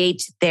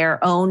create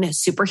their own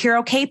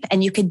superhero cape.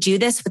 And you could do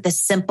this with a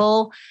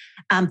simple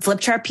flip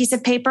chart piece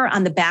of paper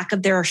on the back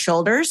of their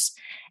shoulders.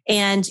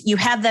 And you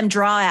have them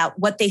draw out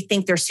what they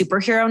think their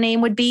superhero name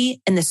would be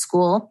in the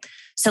school.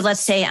 So let's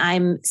say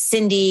I'm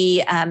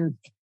Cindy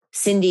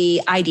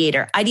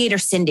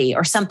Ideator Cindy,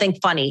 or something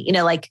funny,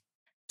 like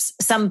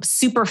some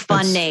super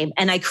fun name,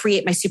 and I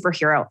create my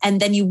superhero.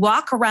 And then you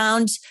walk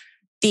around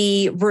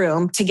the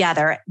room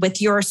together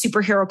with your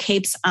superhero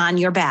capes on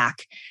your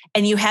back,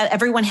 and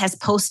everyone has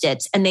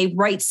Post-its, and they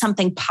write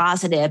something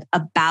positive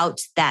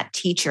about that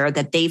teacher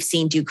that they've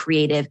seen do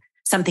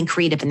something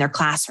creative in their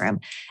classroom.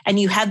 And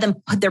you have them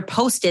put their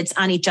Post-its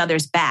on each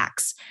other's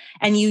backs,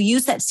 and you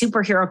use that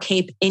superhero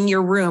cape in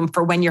your room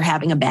for when you're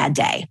having a bad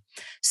day.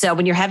 So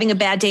when you're having a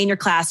bad day in your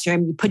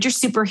classroom, you put your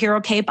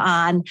superhero cape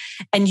on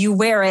and you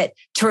wear it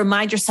to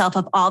remind yourself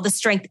of all the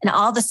strength and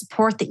all the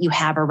support that you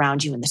have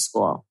around you in the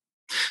school.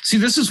 See,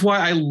 this is why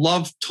I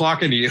love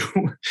talking to you,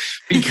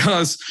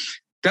 because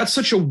that's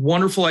such a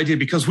wonderful idea,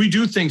 because we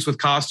do things with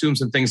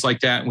costumes and things like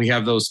that. And we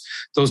have those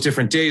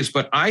different days,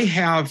 but I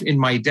have in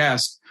my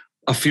desk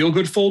a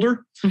feel-good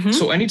folder. Mm-hmm.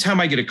 So anytime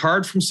I get a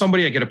card from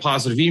somebody, I get a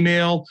positive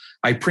email,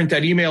 I print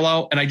that email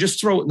out and I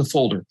just throw it in the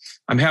folder.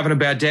 I'm having a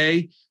bad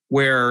day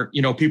where,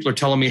 people are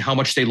telling me how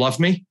much they love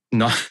me.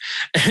 No.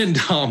 And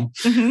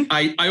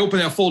I open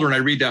that folder and I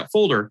read that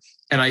folder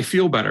and I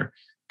feel better.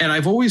 And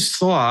I've always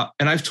thought,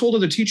 and I've told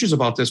other teachers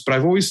about this, but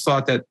I've always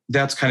thought that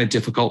that's kind of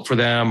difficult for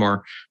them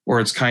or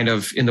it's kind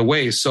of in the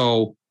way.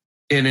 So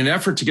in an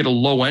effort to get a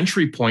low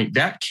entry point,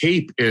 that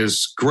cape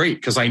is great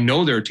because I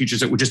know there are teachers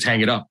that would just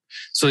hang it up.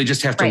 So they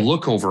just have to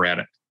look over at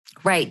it.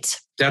 Right.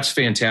 That's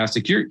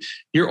fantastic.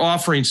 You're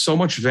offering so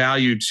much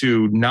value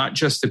to not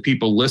just the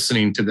people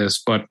listening to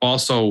this, but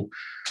also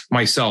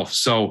myself.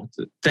 So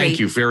thank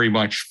you very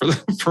much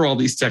for all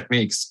these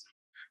techniques.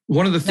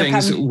 One of the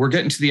things, we're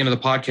getting to the end of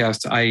the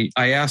podcast, I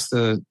ask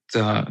the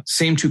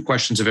same 2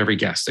 questions of every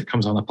guest that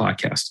comes on the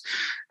podcast.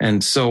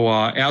 And so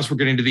as we're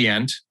getting to the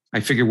end,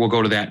 I figure we'll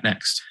go to that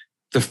next.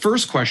 The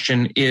first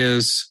question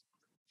is,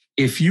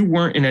 if you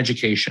weren't in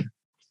education,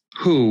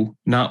 who,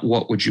 not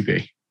what, would you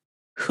be?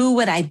 Who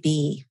would I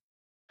be?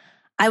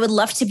 I would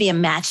love to be a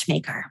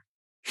matchmaker.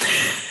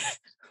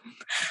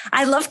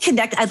 I love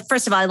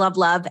first of all, I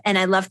love, and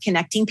I love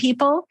connecting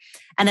people.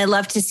 And I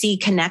love to see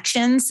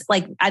connections.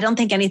 Like, I don't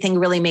think anything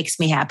really makes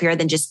me happier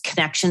than just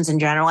connections in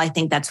general. I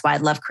think that's why I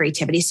love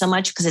creativity so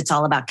much, because it's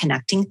all about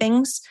connecting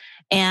things.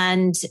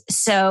 And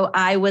so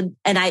I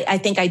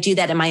think I do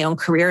that in my own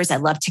careers. I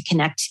love to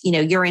connect,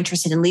 you're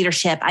interested in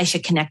leadership. I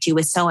should connect you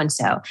with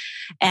so-and-so.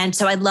 And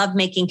so I love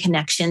making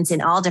connections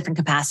in all different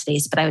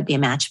capacities, but I would be a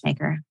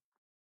matchmaker.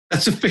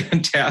 That's a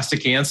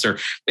fantastic answer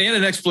and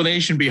an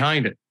explanation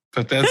behind it.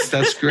 But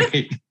that's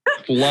great.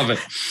 Love it.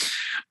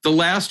 The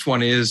last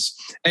one is,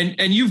 and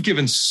you've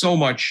given so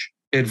much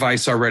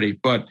advice already,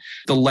 but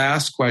the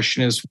last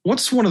question is,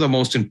 what's one of the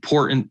most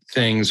important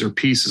things or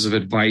pieces of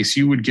advice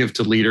you would give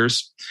to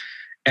leaders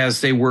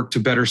as they work to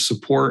better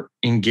support,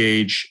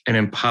 engage, and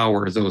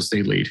empower those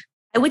they lead?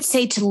 I would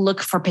say to look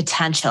for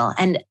potential.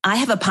 And I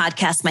have a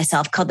podcast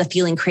myself called the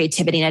Fueling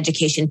Creativity and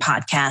Education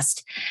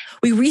Podcast.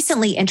 We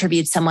recently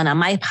interviewed someone on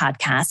my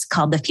podcast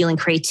called the Fueling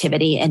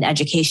Creativity and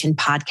Education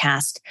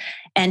Podcast.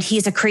 And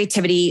he's a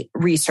creativity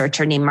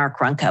researcher named Mark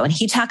Runco. And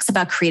he talks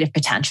about creative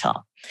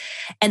potential.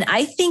 And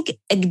I think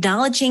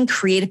acknowledging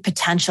creative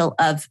potential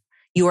of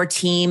your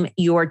team,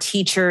 your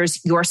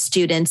teachers, your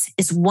students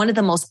is one of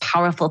the most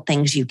powerful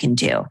things you can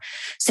do.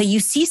 So you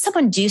see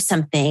someone do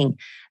something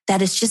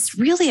that is just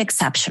really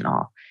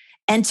exceptional.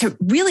 And to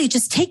really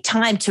just take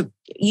time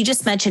you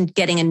just mentioned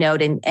getting a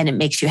note and it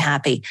makes you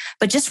happy,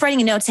 but just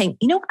writing a note saying,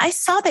 I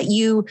saw that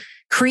you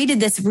created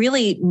this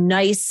really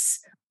nice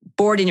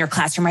board in your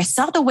classroom. I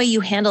saw the way you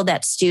handled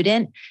that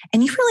student,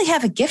 and you really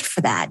have a gift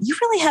for that. You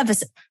really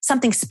have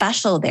something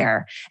special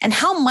there. And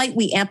how might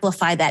we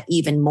amplify that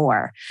even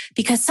more?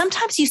 Because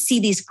sometimes you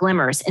see these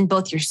glimmers in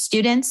both your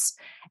students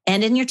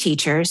and in your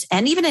teachers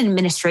and even in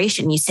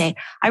administration. You say,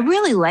 I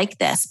really like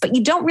this, but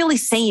you don't really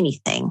say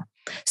anything.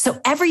 So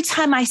every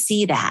time I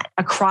see that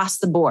across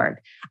the board,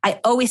 I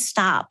always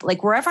stop,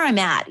 like wherever I'm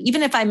at,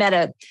 even if I'm at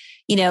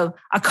a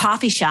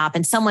coffee shop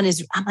and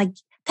I'm like,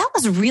 that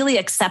was really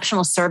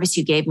exceptional service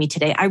you gave me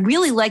today. I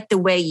really like the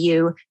way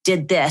you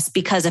did this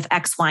because of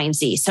X, Y, and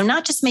Z. So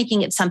not just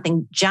making it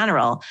something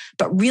general,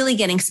 but really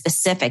getting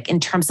specific in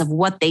terms of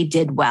what they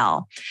did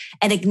well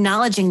and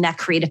acknowledging that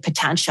creative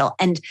potential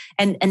and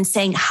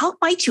saying, how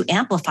might you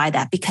amplify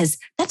that? Because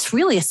that's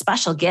really a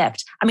special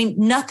gift. I mean,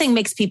 nothing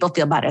makes people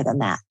feel better than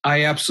that.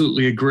 I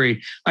absolutely agree.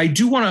 I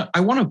want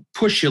to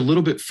push you a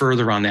little bit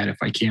further on that if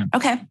I can.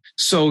 Okay.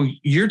 So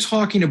you're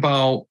talking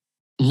about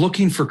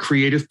looking for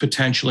creative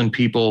potential in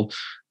people,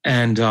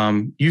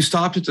 and you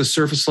stopped at the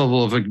surface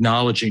level of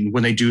acknowledging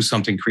when they do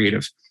something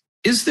creative.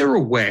 Is there a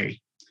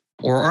way,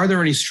 or are there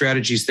any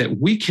strategies that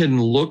we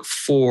can look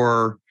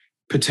for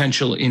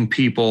potential in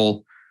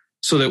people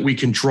so that we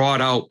can draw it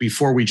out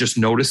before we just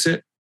notice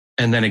it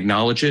and then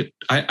acknowledge it?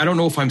 I don't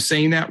know if I'm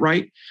saying that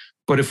right,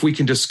 but if we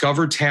can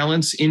discover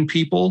talents in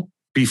people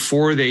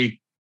before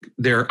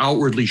they're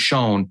outwardly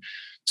shown,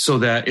 so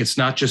that it's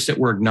not just that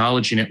we're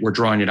acknowledging it, we're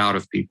drawing it out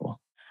of people.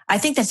 I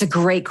think that's a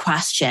great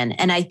question.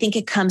 And I think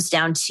it comes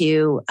down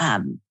to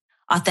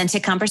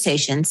authentic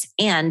conversations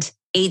and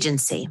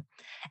agency.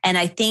 And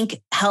I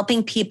think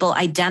helping people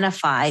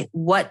identify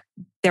what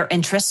their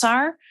interests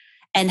are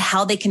and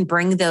how they can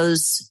bring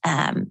those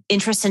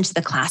interests into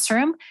the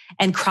classroom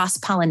and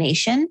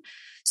cross-pollination.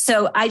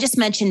 So I just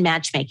mentioned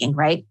matchmaking,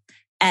 right,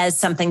 as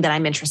something that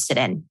I'm interested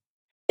in.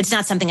 It's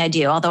not something I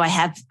do, although I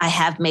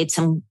have made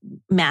some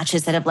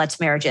matches that have led to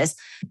marriages.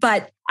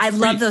 But I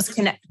love those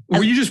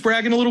Were you just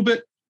bragging a little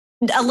bit?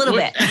 A little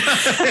bit.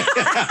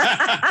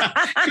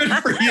 Good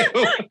for you.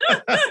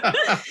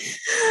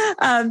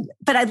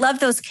 But I love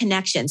those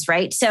connections,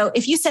 right? So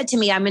if you said to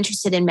me, I'm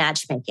interested in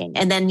matchmaking,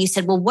 and then you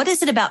said, well, what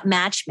is it about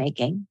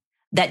matchmaking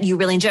that you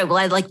really enjoy? Well,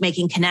 I like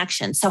making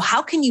connections. So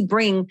how can you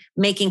bring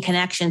making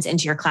connections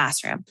into your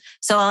classroom?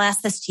 So I'll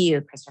ask this to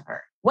you,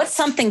 Christopher. What's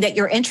something that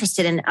you're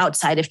interested in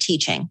outside of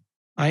teaching?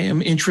 I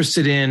am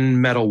interested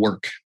in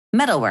metalwork.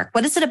 Metalwork.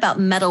 What is it about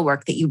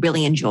metalwork that you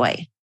really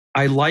enjoy?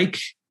 I like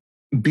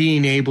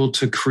being able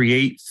to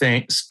create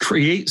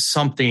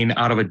something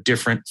out of a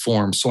different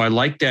form. So I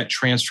like that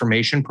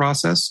transformation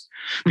process.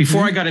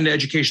 Before I got into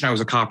education, I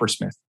was a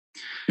coppersmith.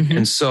 Mm-hmm.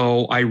 And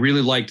so I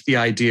really liked the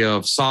idea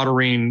of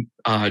soldering,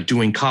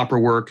 doing copper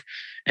work.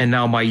 And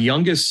now my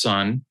youngest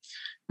son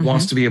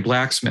wants to be a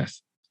blacksmith.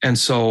 And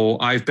so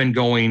I've been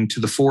going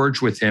to the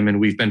forge with him, and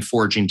we've been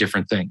forging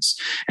different things.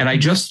 And I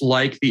just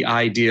like the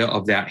idea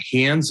of that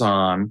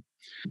hands-on.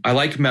 I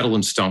like metal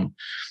and stone,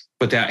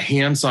 but that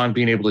hands-on,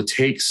 being able to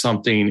take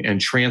something and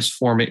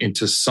transform it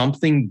into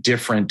something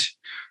different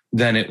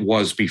than it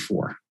was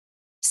before.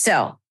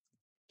 So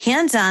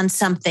hands-on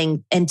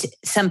something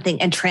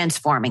and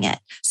transforming it.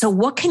 So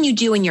what can you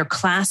do in your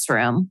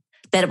classroom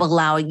that will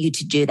allow you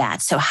to do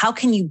that? So how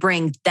can you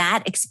bring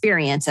that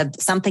experience of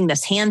something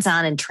that's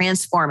hands-on and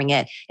transforming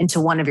it into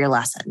one of your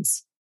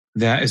lessons?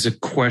 That is a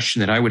question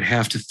that I would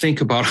have to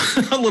think about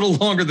a little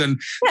longer than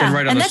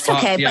right on the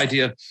spot. Okay,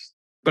 idea.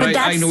 But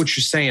I know what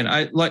you're saying.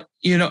 I like,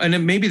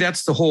 and maybe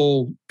that's the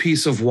whole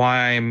piece of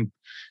why I'm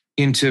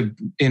into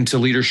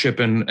leadership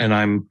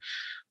and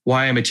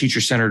why I'm a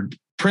teacher-centered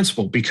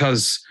principal,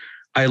 because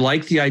I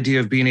like the idea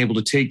of being able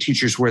to take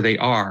teachers where they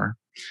are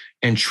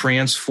and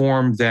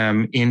transform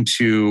them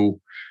into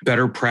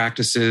better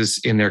practices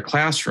in their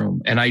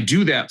classroom. And I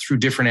do that through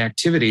different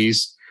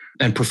activities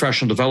and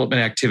professional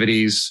development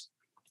activities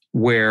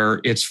where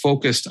it's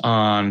focused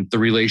on the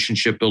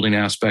relationship building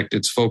aspect.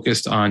 It's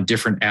focused on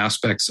different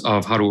aspects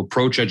of how to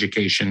approach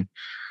education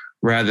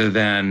rather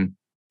than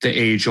the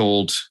age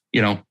old,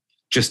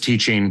 just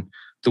teaching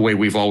the way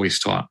we've always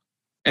taught.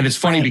 And it's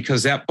funny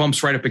because that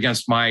bumps right up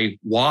against my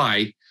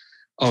why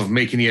of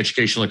making the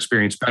educational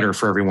experience better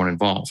for everyone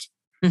involved.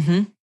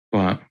 Mm-hmm.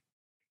 But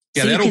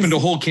yeah, so that opened a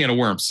whole can of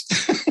worms.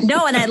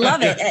 No, and I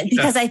love it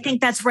because I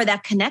think that's where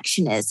that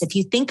connection is. If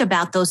you think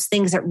about those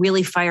things that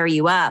really fire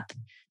you up,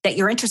 that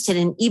you're interested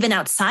in, even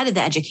outside of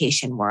the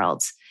education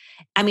world.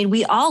 I mean,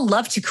 we all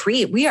love to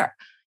create. We are,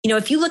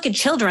 if you look at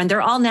children,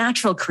 they're all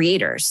natural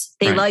creators.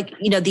 They like,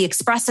 the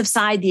expressive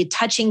side, the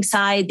touching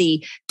side,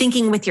 the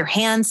thinking with your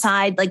hand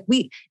side. Like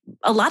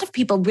a lot of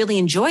people really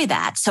enjoy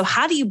that. So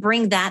how do you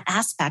bring that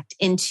aspect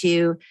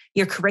into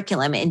your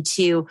curriculum,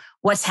 into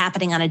what's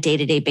happening on a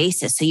day-to-day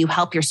basis? So you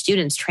help your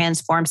students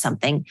transform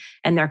something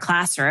in their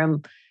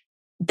classroom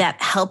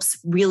that helps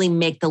really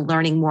make the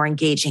learning more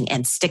engaging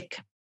and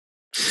stick.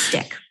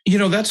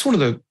 That's one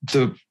of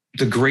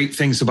the great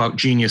things about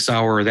Genius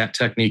Hour, that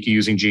technique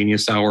using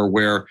Genius Hour,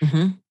 where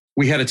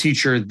we had a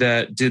teacher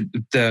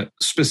that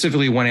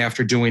specifically went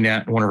after doing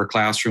that in one of her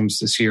classrooms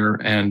this year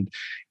and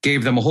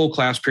gave them a whole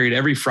class period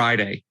every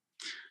Friday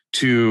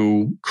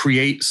to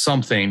create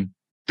something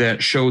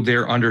that showed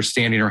their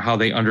understanding or how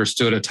they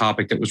understood a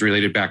topic that was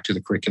related back to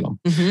the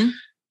curriculum.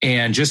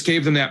 And just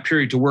gave them that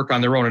period to work on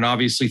their own and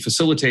obviously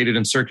facilitated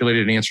and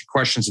circulated and answered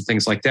questions and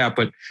things like that.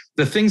 But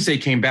the things they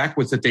came back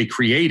with that they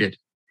created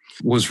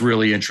was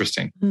really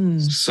interesting.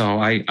 So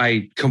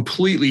I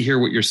completely hear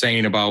what you're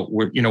saying about,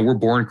 we're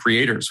born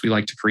creators. We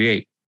like to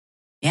create.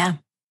 Yeah.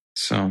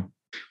 So,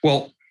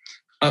 well,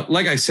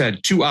 like I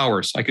said, 2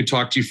 hours. I could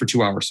talk to you for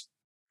 2 hours.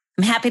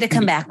 I'm happy to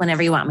come back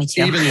whenever you want me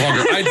to. Even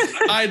longer.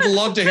 I'd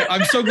love to.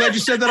 I'm so glad you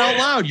said that out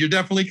loud. You're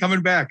definitely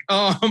coming back.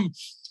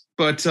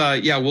 But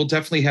we'll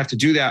definitely have to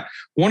do that.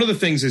 One of the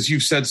things is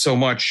you've said so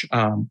much.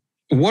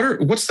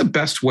 What's the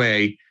best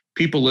way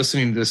people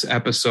listening to this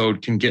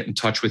episode can get in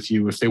touch with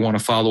you if they want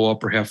to follow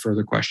up or have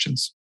further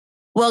questions?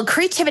 Well,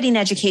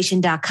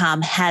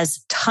 creativityineducation.com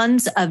has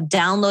tons of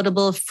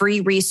downloadable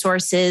free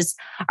resources.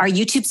 Our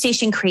YouTube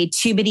station,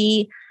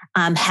 Creativity,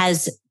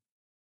 has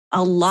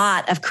a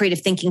lot of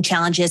creative thinking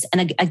challenges.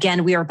 And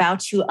again, we are about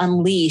to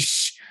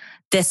unleash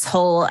this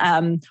whole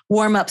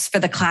warm-ups for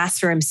the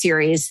classroom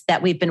series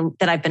that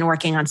I've been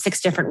working on,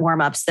 6 different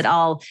warm-ups that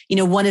all,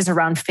 one is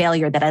around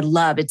failure that I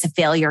love. It's a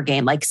failure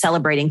game, like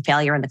celebrating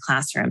failure in the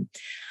classroom.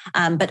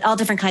 But all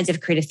different kinds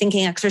of creative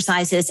thinking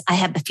exercises. I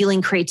have the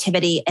Fueling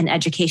Creativity and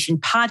Education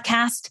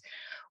podcast,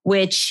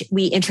 which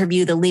we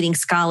interview the leading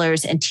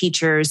scholars and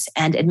teachers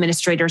and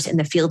administrators in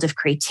the field of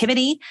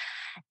creativity.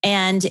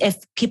 And if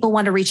people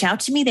want to reach out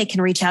to me, they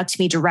can reach out to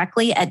me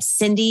directly at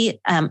Cyndi,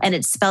 and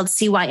it's spelled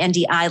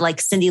Cyndi, like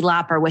Cyndi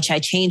Lauper, which I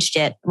changed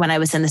it when I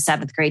was in the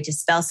 7th grade to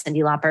spell Cyndi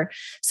Lauper.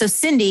 So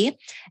Cyndi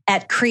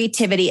at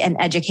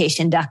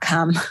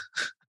creativityineducation.com.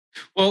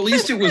 Well, at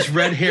least it was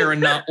red hair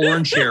and not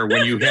orange hair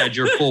when you had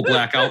your full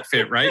black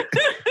outfit, right?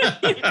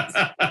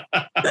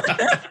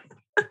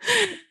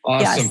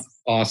 Awesome. Yes.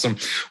 Awesome.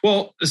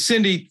 Well,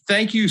 Cyndi,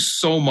 thank you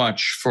so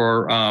much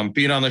for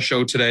being on the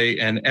show today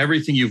and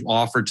everything you've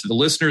offered to the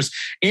listeners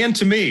and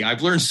to me.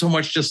 I've learned so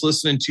much just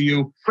listening to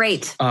you.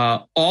 Great.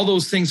 All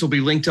those things will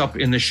be linked up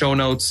in the show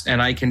notes, and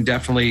I can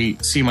definitely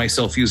see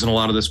myself using a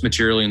lot of this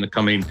material in the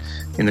coming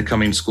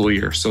school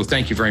year. So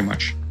thank you very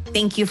much.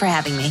 Thank you for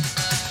having me.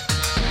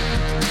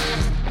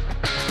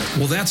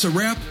 Well, that's a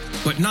wrap,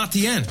 but not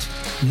the end.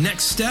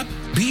 Next step,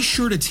 be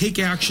sure to take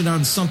action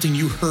on something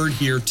you heard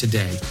here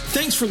today.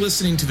 Thanks for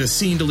listening to the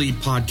Seen to Lead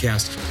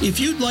podcast. If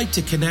you'd like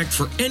to connect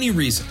for any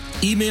reason,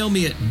 email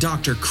me at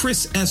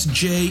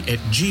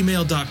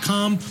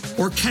drchrissj@gmail.com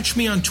or catch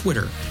me on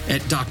Twitter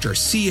at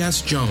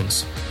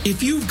drcsjones.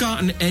 If you've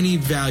gotten any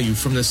value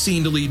from the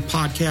Seen to Lead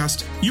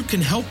podcast, you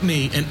can help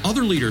me and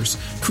other leaders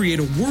create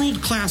a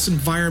world-class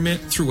environment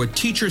through a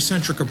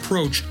teacher-centric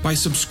approach by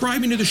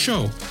subscribing to the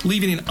show,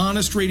 leaving an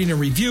honest rating and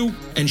review,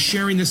 and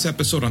sharing this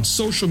episode on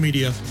social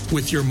media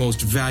with your most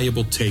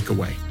valuable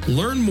takeaway.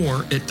 Learn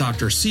more at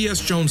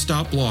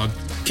drcsjones.blog.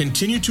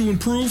 Continue to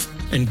improve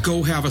and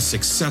go have a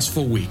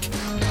successful week.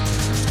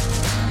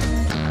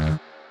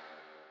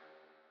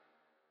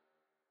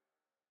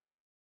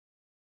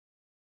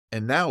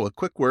 And now a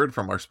quick word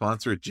from our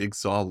sponsor,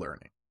 Jigsaw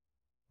Learning.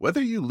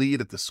 Whether you lead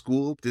at the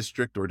school,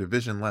 district, or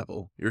division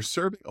level, you're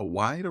serving a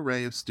wide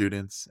array of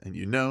students, and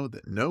you know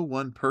that no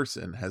one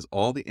person has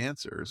all the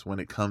answers when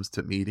it comes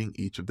to meeting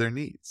each of their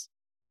needs.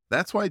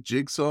 That's why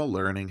Jigsaw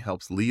Learning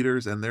helps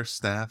leaders and their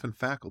staff and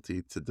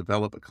faculty to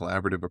develop a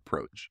collaborative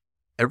approach.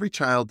 Every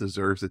child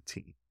deserves a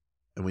team,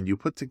 and when you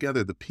put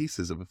together the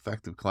pieces of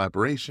effective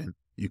collaboration,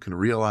 you can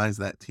realize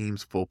that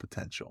team's full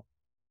potential.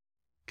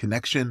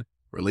 Connection,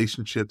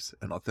 relationships,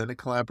 and authentic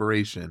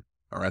collaboration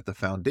are at the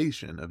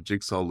foundation of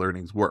Jigsaw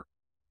Learning's work,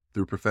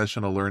 Through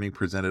professional learning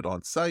presented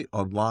on site,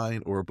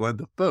 online, or a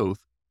blend of both,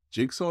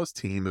 Jigsaw's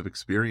team of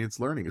experienced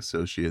learning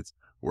associates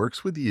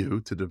works with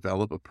you to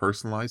develop a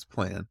personalized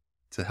plan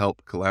to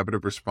help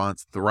collaborative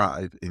response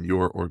thrive in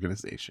your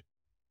organization.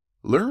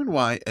 Learn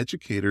why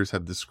educators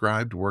have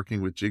described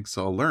working with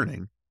Jigsaw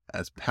Learning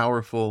as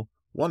powerful,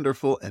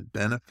 wonderful, and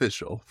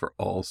beneficial for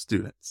all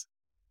students.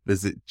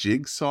 Visit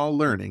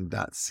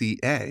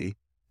jigsawlearning.ca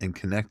and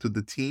connect with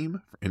the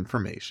team for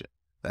information.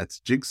 That's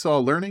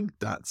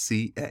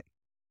jigsawlearning.ca.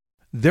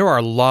 There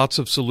are lots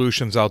of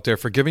solutions out there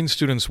for giving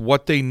students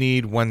what they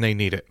need when they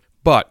need it.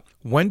 But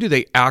when do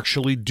they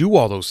actually do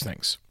all those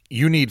things?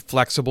 You need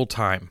flexible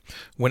time.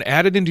 When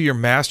added into your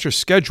master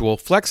schedule,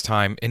 Flex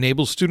Time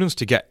enables students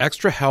to get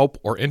extra help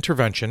or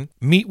intervention,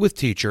 meet with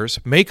teachers,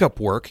 make up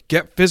work,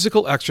 get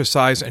physical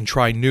exercise, and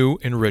try new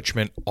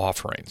enrichment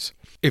offerings.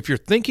 If you're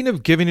thinking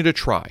of giving it a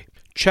try,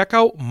 check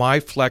out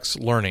MyFlex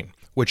Learning,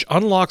 which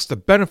unlocks the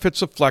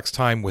benefits of Flex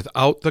Time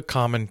without the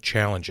common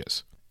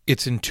challenges.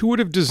 Its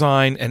intuitive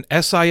design and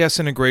SIS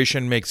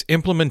integration makes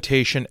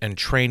implementation and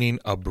training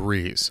a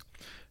breeze.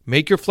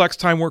 Make your Flex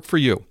Time work for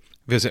you.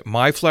 Visit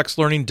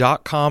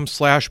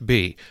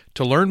myflexlearning.com/B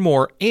to learn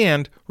more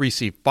and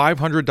receive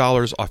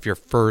 $500 off your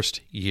first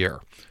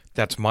year.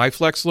 That's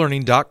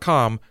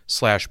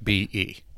myflexlearning.com/BE.